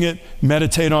 sing it,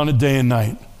 meditate on it day and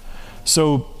night.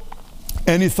 So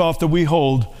any thought that we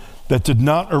hold that did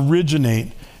not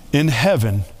originate in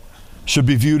heaven should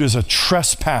be viewed as a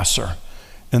trespasser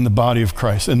in the body of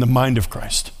Christ, in the mind of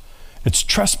Christ. It's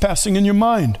trespassing in your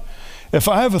mind. If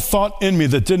I have a thought in me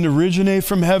that didn't originate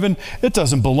from heaven, it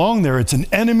doesn't belong there. It's an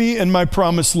enemy in my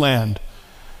promised land.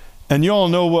 And you all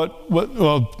know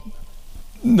well,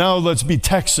 now let's be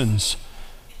Texans.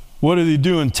 What do they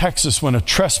do in Texas when a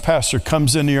trespasser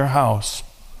comes into your house?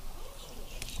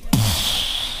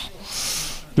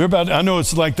 I know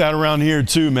it's like that around here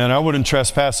too, man. I wouldn't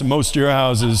trespass in most of your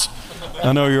houses.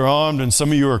 I know you're armed, and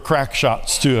some of you are crack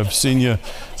shots too. I've seen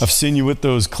you with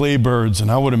those clay birds,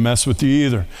 and I wouldn't mess with you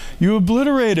either. You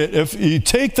obliterate it. If you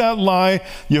take that lie,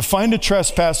 you find a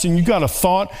trespassing, you got a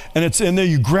thought, and it's in there.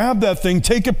 You grab that thing,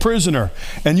 take a prisoner,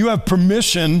 and you have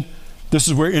permission. This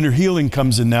is where inner healing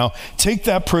comes in now. Take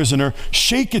that prisoner,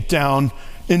 shake it down,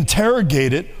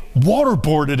 interrogate it,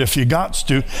 waterboard it if you got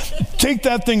to. Take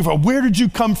that thing from where did you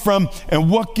come from, and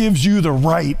what gives you the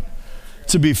right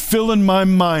to be filling my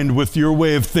mind with your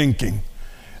way of thinking.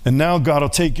 And now God will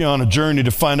take you on a journey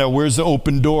to find out where's the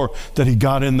open door that he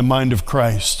got in the mind of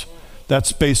Christ.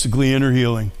 That's basically inner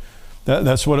healing.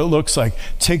 That's what it looks like.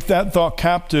 Take that thought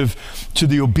captive to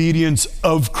the obedience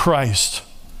of Christ.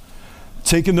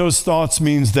 Taking those thoughts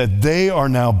means that they are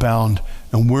now bound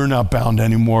and we're not bound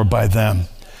anymore by them.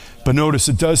 But notice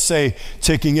it does say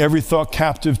taking every thought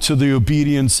captive to the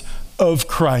obedience of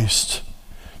Christ.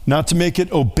 Not to make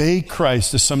it obey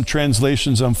Christ, as some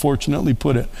translations unfortunately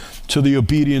put it, to the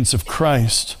obedience of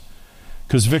Christ.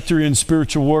 Because victory in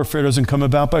spiritual warfare doesn't come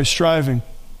about by striving.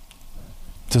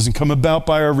 It doesn't come about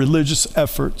by our religious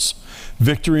efforts.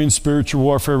 Victory in spiritual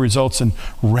warfare results in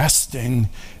resting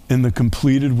in the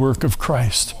completed work of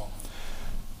Christ.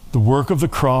 The work of the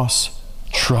cross,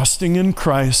 trusting in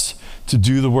Christ to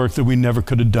do the work that we never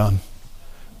could have done.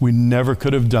 We never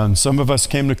could have done. Some of us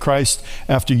came to Christ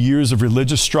after years of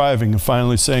religious striving and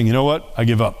finally saying, you know what? I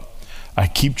give up. I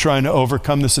keep trying to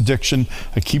overcome this addiction.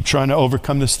 I keep trying to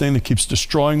overcome this thing that keeps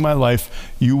destroying my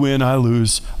life. You win, I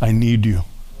lose. I need you.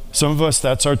 Some of us,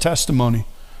 that's our testimony.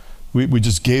 We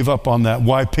just gave up on that.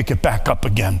 Why pick it back up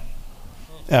again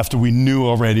after we knew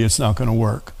already it's not going to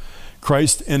work?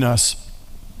 Christ in us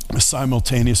is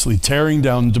simultaneously tearing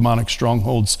down demonic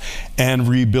strongholds and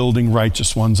rebuilding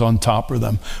righteous ones on top of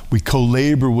them. We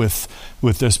co-labor with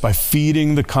this by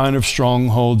feeding the kind of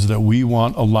strongholds that we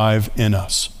want alive in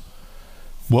us.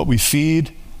 What we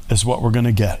feed is what we're going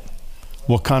to get.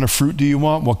 What kind of fruit do you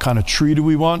want? What kind of tree do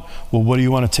we want? Well, what do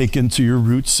you want to take into your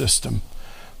root system?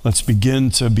 Let's begin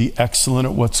to be excellent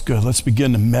at what's good. Let's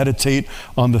begin to meditate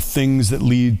on the things that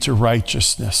lead to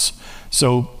righteousness.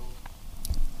 So,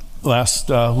 last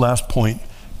point,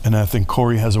 and I think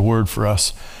Corey has a word for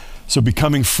us. So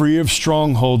becoming free of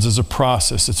strongholds is a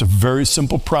process. It's a very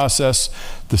simple process,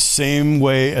 the same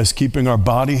way as keeping our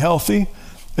body healthy.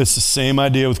 It's the same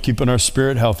idea with keeping our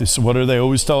spirit healthy. So what do they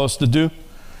always tell us to do?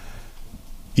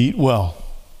 Eat well.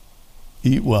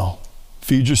 Eat well.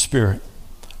 Feed your spirit.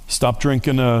 Stop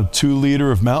drinking a 2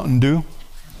 liter of Mountain Dew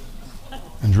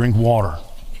and drink water.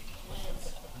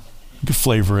 You can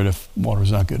flavor it if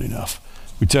water's not good enough.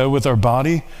 We tell you with our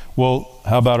body, well,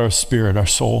 how about our spirit, our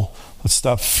soul? Let's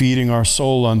stop feeding our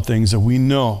soul on things that we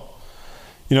know.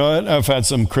 You know, I've had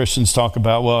some Christians talk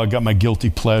about, well, I got my guilty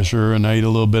pleasure and I eat a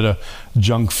little bit of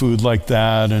junk food like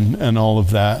that and all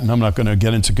of that. And I'm not going to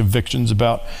get into convictions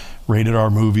about rated R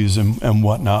movies and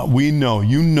whatnot. We know,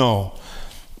 you know,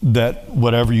 that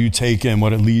whatever you take in,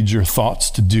 what it leads your thoughts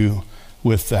to do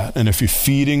with that. And if you're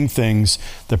feeding things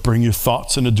that bring your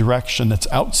thoughts in a direction that's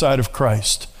outside of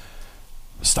Christ,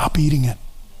 stop eating it.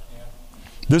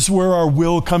 This is where our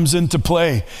will comes into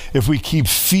play. If we keep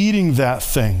feeding that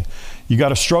thing, you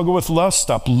got a struggle with lust,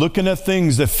 stop looking at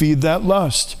things that feed that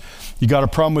lust. You got a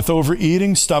problem with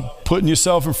overeating, stop putting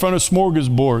yourself in front of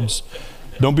smorgasbords.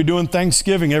 Don't be doing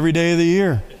Thanksgiving every day of the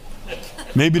year.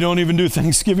 Maybe don't even do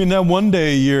Thanksgiving that one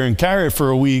day a year and carry it for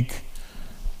a week.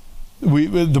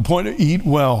 The point of eat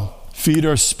well, feed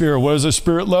our spirit. What does our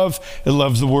spirit love? It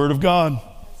loves the Word of God.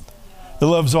 It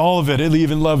loves all of it. It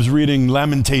even loves reading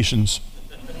Lamentations.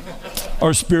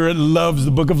 Our spirit loves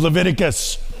the book of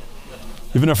Leviticus.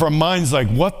 Even if our mind's like,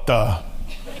 what the?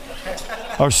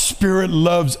 Our spirit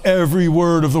loves every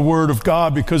word of the Word of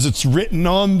God because it's written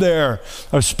on there.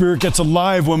 Our spirit gets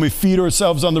alive when we feed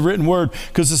ourselves on the written Word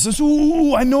because it says,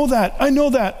 ooh, I know that. I know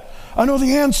that. I know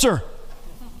the answer.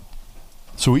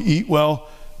 So we eat well,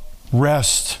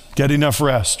 rest, get enough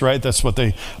rest, right? That's what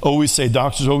they always say.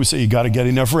 Doctors always say, you got to get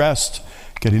enough rest.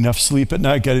 Get enough sleep at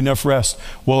night, get enough rest.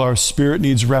 Well, our spirit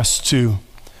needs rest too.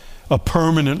 A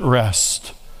permanent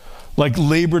rest. Like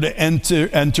labor to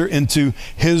enter into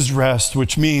His rest,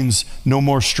 which means no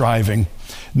more striving.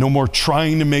 No more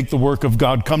trying to make the work of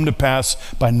God come to pass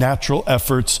by natural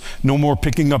efforts. No more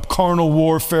picking up carnal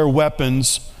warfare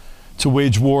weapons to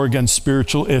wage war against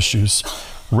spiritual issues.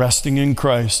 Resting in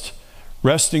Christ.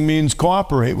 Resting means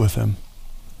cooperate with Him.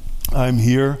 I'm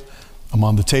here, I'm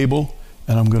on the table,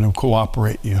 and I'm going to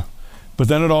cooperate you. But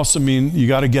then it also means you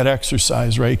got to get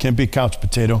exercise, right? You can't be a couch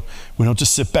potato. We don't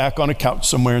just sit back on a couch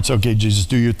somewhere and say, okay, Jesus,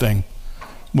 do your thing.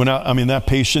 That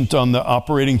patient on the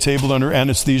operating table under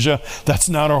anesthesia, that's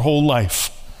not our whole life.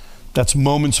 That's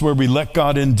moments where we let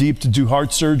God in deep to do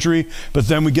heart surgery, but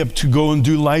then we get to go and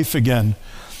do life again.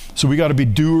 So we got to be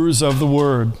doers of the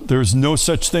Word. There's no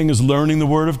such thing as learning the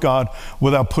Word of God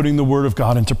without putting the Word of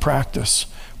God into practice.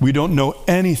 We don't know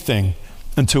anything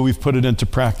until we've put it into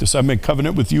practice. I make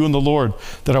covenant with you and the Lord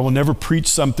that I will never preach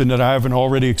something that I haven't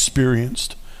already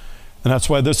experienced. And that's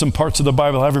why there's some parts of the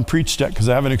Bible I haven't preached yet because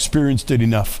I haven't experienced it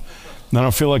enough. And I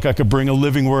don't feel like I could bring a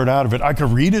living word out of it. I could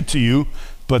read it to you,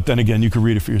 but then again, you could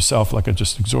read it for yourself like I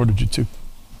just exhorted you to.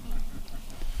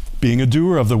 Being a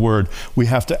doer of the Word, we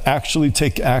have to actually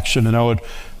take action. And I would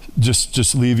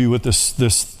just leave you with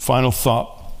this final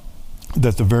thought,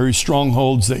 that the very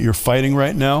strongholds that you're fighting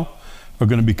right now are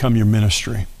going to become your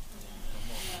ministry.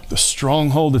 The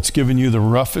stronghold that's given you the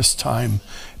roughest time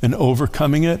in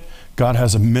overcoming it, God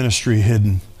has a ministry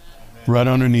hidden right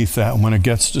underneath that. And when it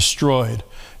gets destroyed,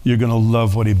 you're going to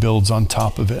love what He builds on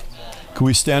top of it. Can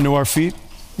we stand to our feet?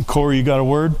 Corey, you got a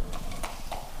word?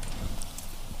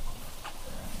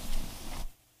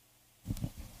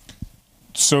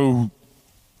 So,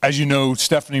 as you know,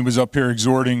 Stephanie was up here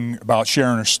exhorting about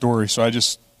sharing her story. So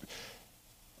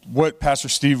what Pastor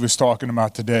Steve was talking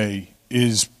about today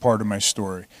is part of my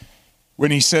story.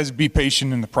 When he says, be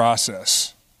patient in the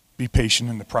process, be patient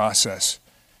in the process.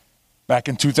 Back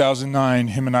in 2009,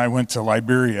 him and I went to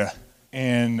Liberia,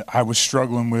 and I was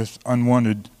struggling with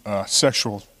unwanted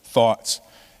sexual thoughts.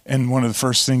 And one of the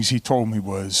first things he told me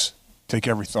was, take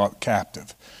every thought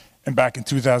captive. And back in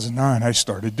 2009, I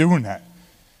started doing that.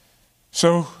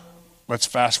 So let's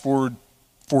fast forward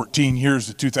 14 years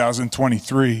to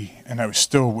 2023, and I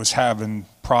still was having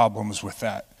problems with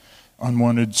that.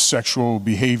 Unwanted sexual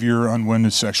behavior,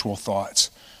 unwanted sexual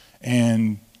thoughts.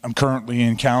 And I'm currently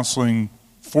in counseling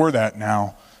for that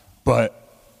now, but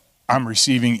I'm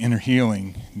receiving inner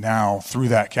healing now through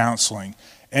that counseling.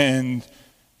 And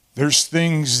there's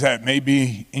things that may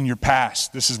be in your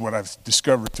past. This is what I've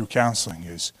discovered through counseling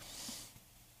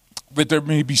but there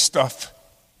may be stuff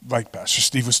like Pastor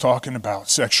Steve was talking about,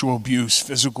 sexual abuse,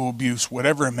 physical abuse,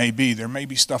 whatever it may be. There may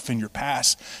be stuff in your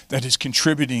past that is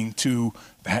contributing to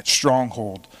that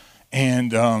stronghold.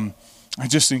 And I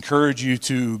just encourage you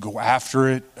to go after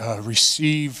it,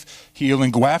 receive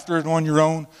healing, go after it on your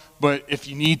own. But if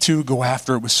you need to, go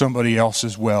after it with somebody else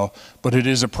as well. But it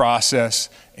is a process.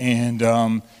 And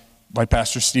like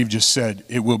Pastor Steve just said,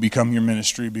 it will become your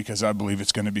ministry, because I believe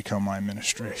it's going to become my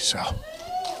ministry. So.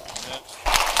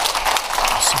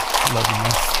 Love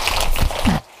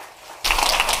you, man.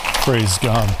 Praise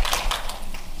God.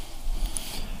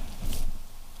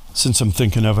 Since I'm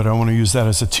thinking of it, I want to use that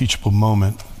as a teachable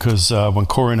moment, because when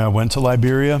Corey and I went to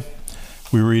Liberia,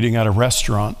 we were eating at a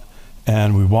restaurant,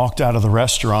 and we walked out of the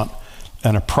restaurant,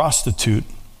 and a prostitute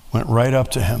went right up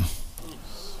to him.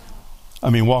 I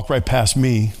mean, walked right past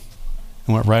me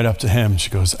and went right up to him. She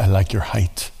goes, "I like your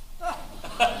height."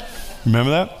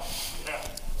 Remember that?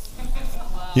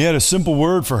 He had a simple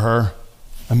word for her.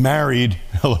 I'm married.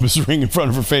 I love his ring in front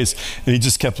of her face. And he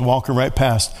just kept walking right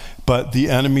past. But the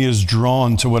enemy is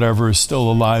drawn to whatever is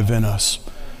still alive in us.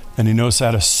 And he knows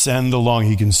how to send along.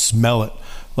 He can smell it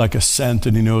like a scent.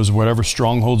 And he knows whatever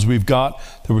strongholds we've got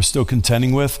that we're still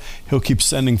contending with, he'll keep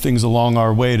sending things along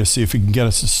our way to see if he can get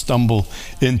us to stumble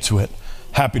into it.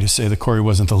 Happy to say that Corey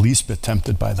wasn't the least bit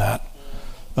tempted by that.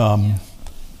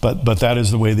 But that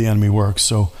is the way the enemy works.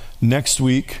 So next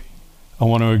week, I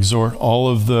want to exhort all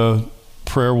of the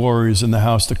prayer warriors in the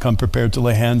house to come prepared to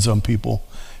lay hands on people,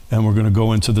 and we're going to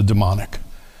go into the demonic.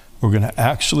 We're going to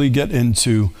actually get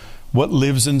into what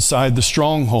lives inside the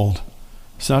stronghold.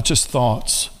 It's not just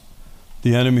thoughts.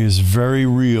 The enemy is very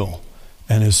real,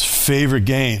 and his favorite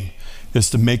game is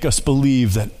to make us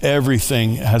believe that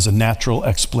everything has a natural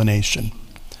explanation.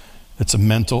 It's a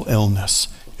mental illness.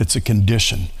 It's a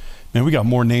condition. Man, we got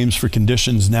more names for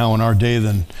conditions now in our day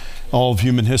than all of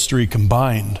human history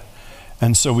combined.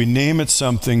 And so we name it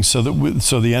something so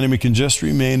the enemy can just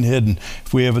remain hidden.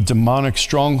 If we have a demonic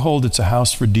stronghold, it's a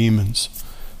house for demons.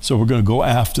 So we're going to go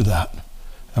after that.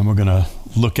 And we're going to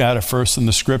look at it first in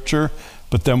the scripture,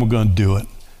 but then we're going to do it.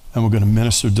 And we're going to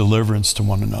minister deliverance to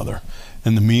one another.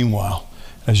 In the meanwhile,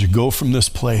 as you go from this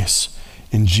place,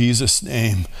 in Jesus'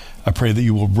 name, I pray that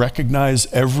you will recognize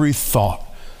every thought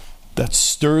that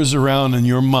stirs around in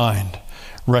your mind.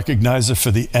 Recognize it for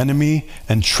the enemy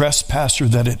and trespasser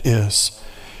that it is.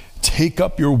 Take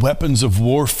up your weapons of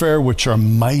warfare, which are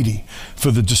mighty,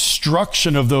 for the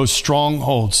destruction of those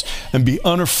strongholds, and be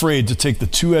unafraid to take the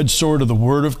two-edged sword of the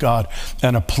Word of God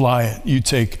and apply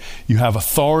it. You have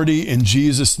authority in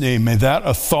Jesus' name. May that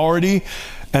authority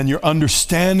and your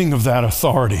understanding of that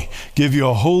authority give you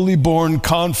a holy born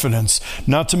confidence,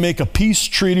 not to make a peace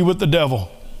treaty with the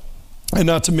devil, and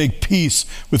not to make peace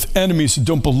with enemies who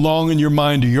don't belong in your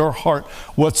mind or your heart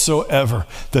whatsoever.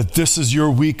 That this is your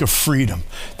week of freedom.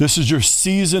 This is your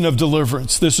season of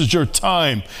deliverance. This is your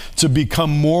time to become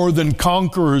more than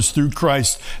conquerors through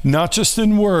Christ, not just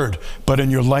in word, but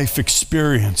in your life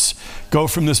experience. Go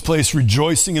from this place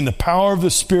rejoicing in the power of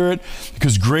the Spirit,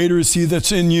 because greater is He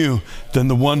that's in you than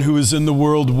the one who is in the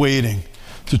world waiting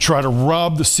to try to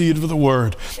rob the seed of the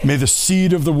word. May the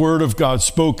seed of the word of God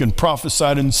spoken,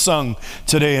 prophesied, and sung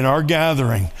today in our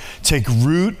gathering take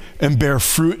root and bear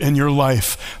fruit in your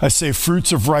life. I say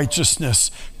fruits of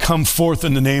righteousness come forth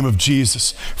in the name of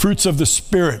Jesus. Fruits of the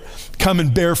Spirit come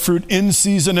and bear fruit in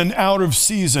season and out of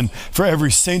season for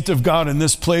every saint of God in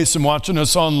this place and watching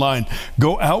us online.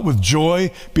 Go out with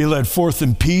joy, be led forth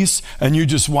in peace, and you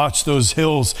just watch those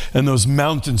hills and those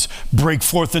mountains break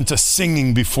forth into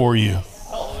singing before you.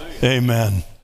 Amen.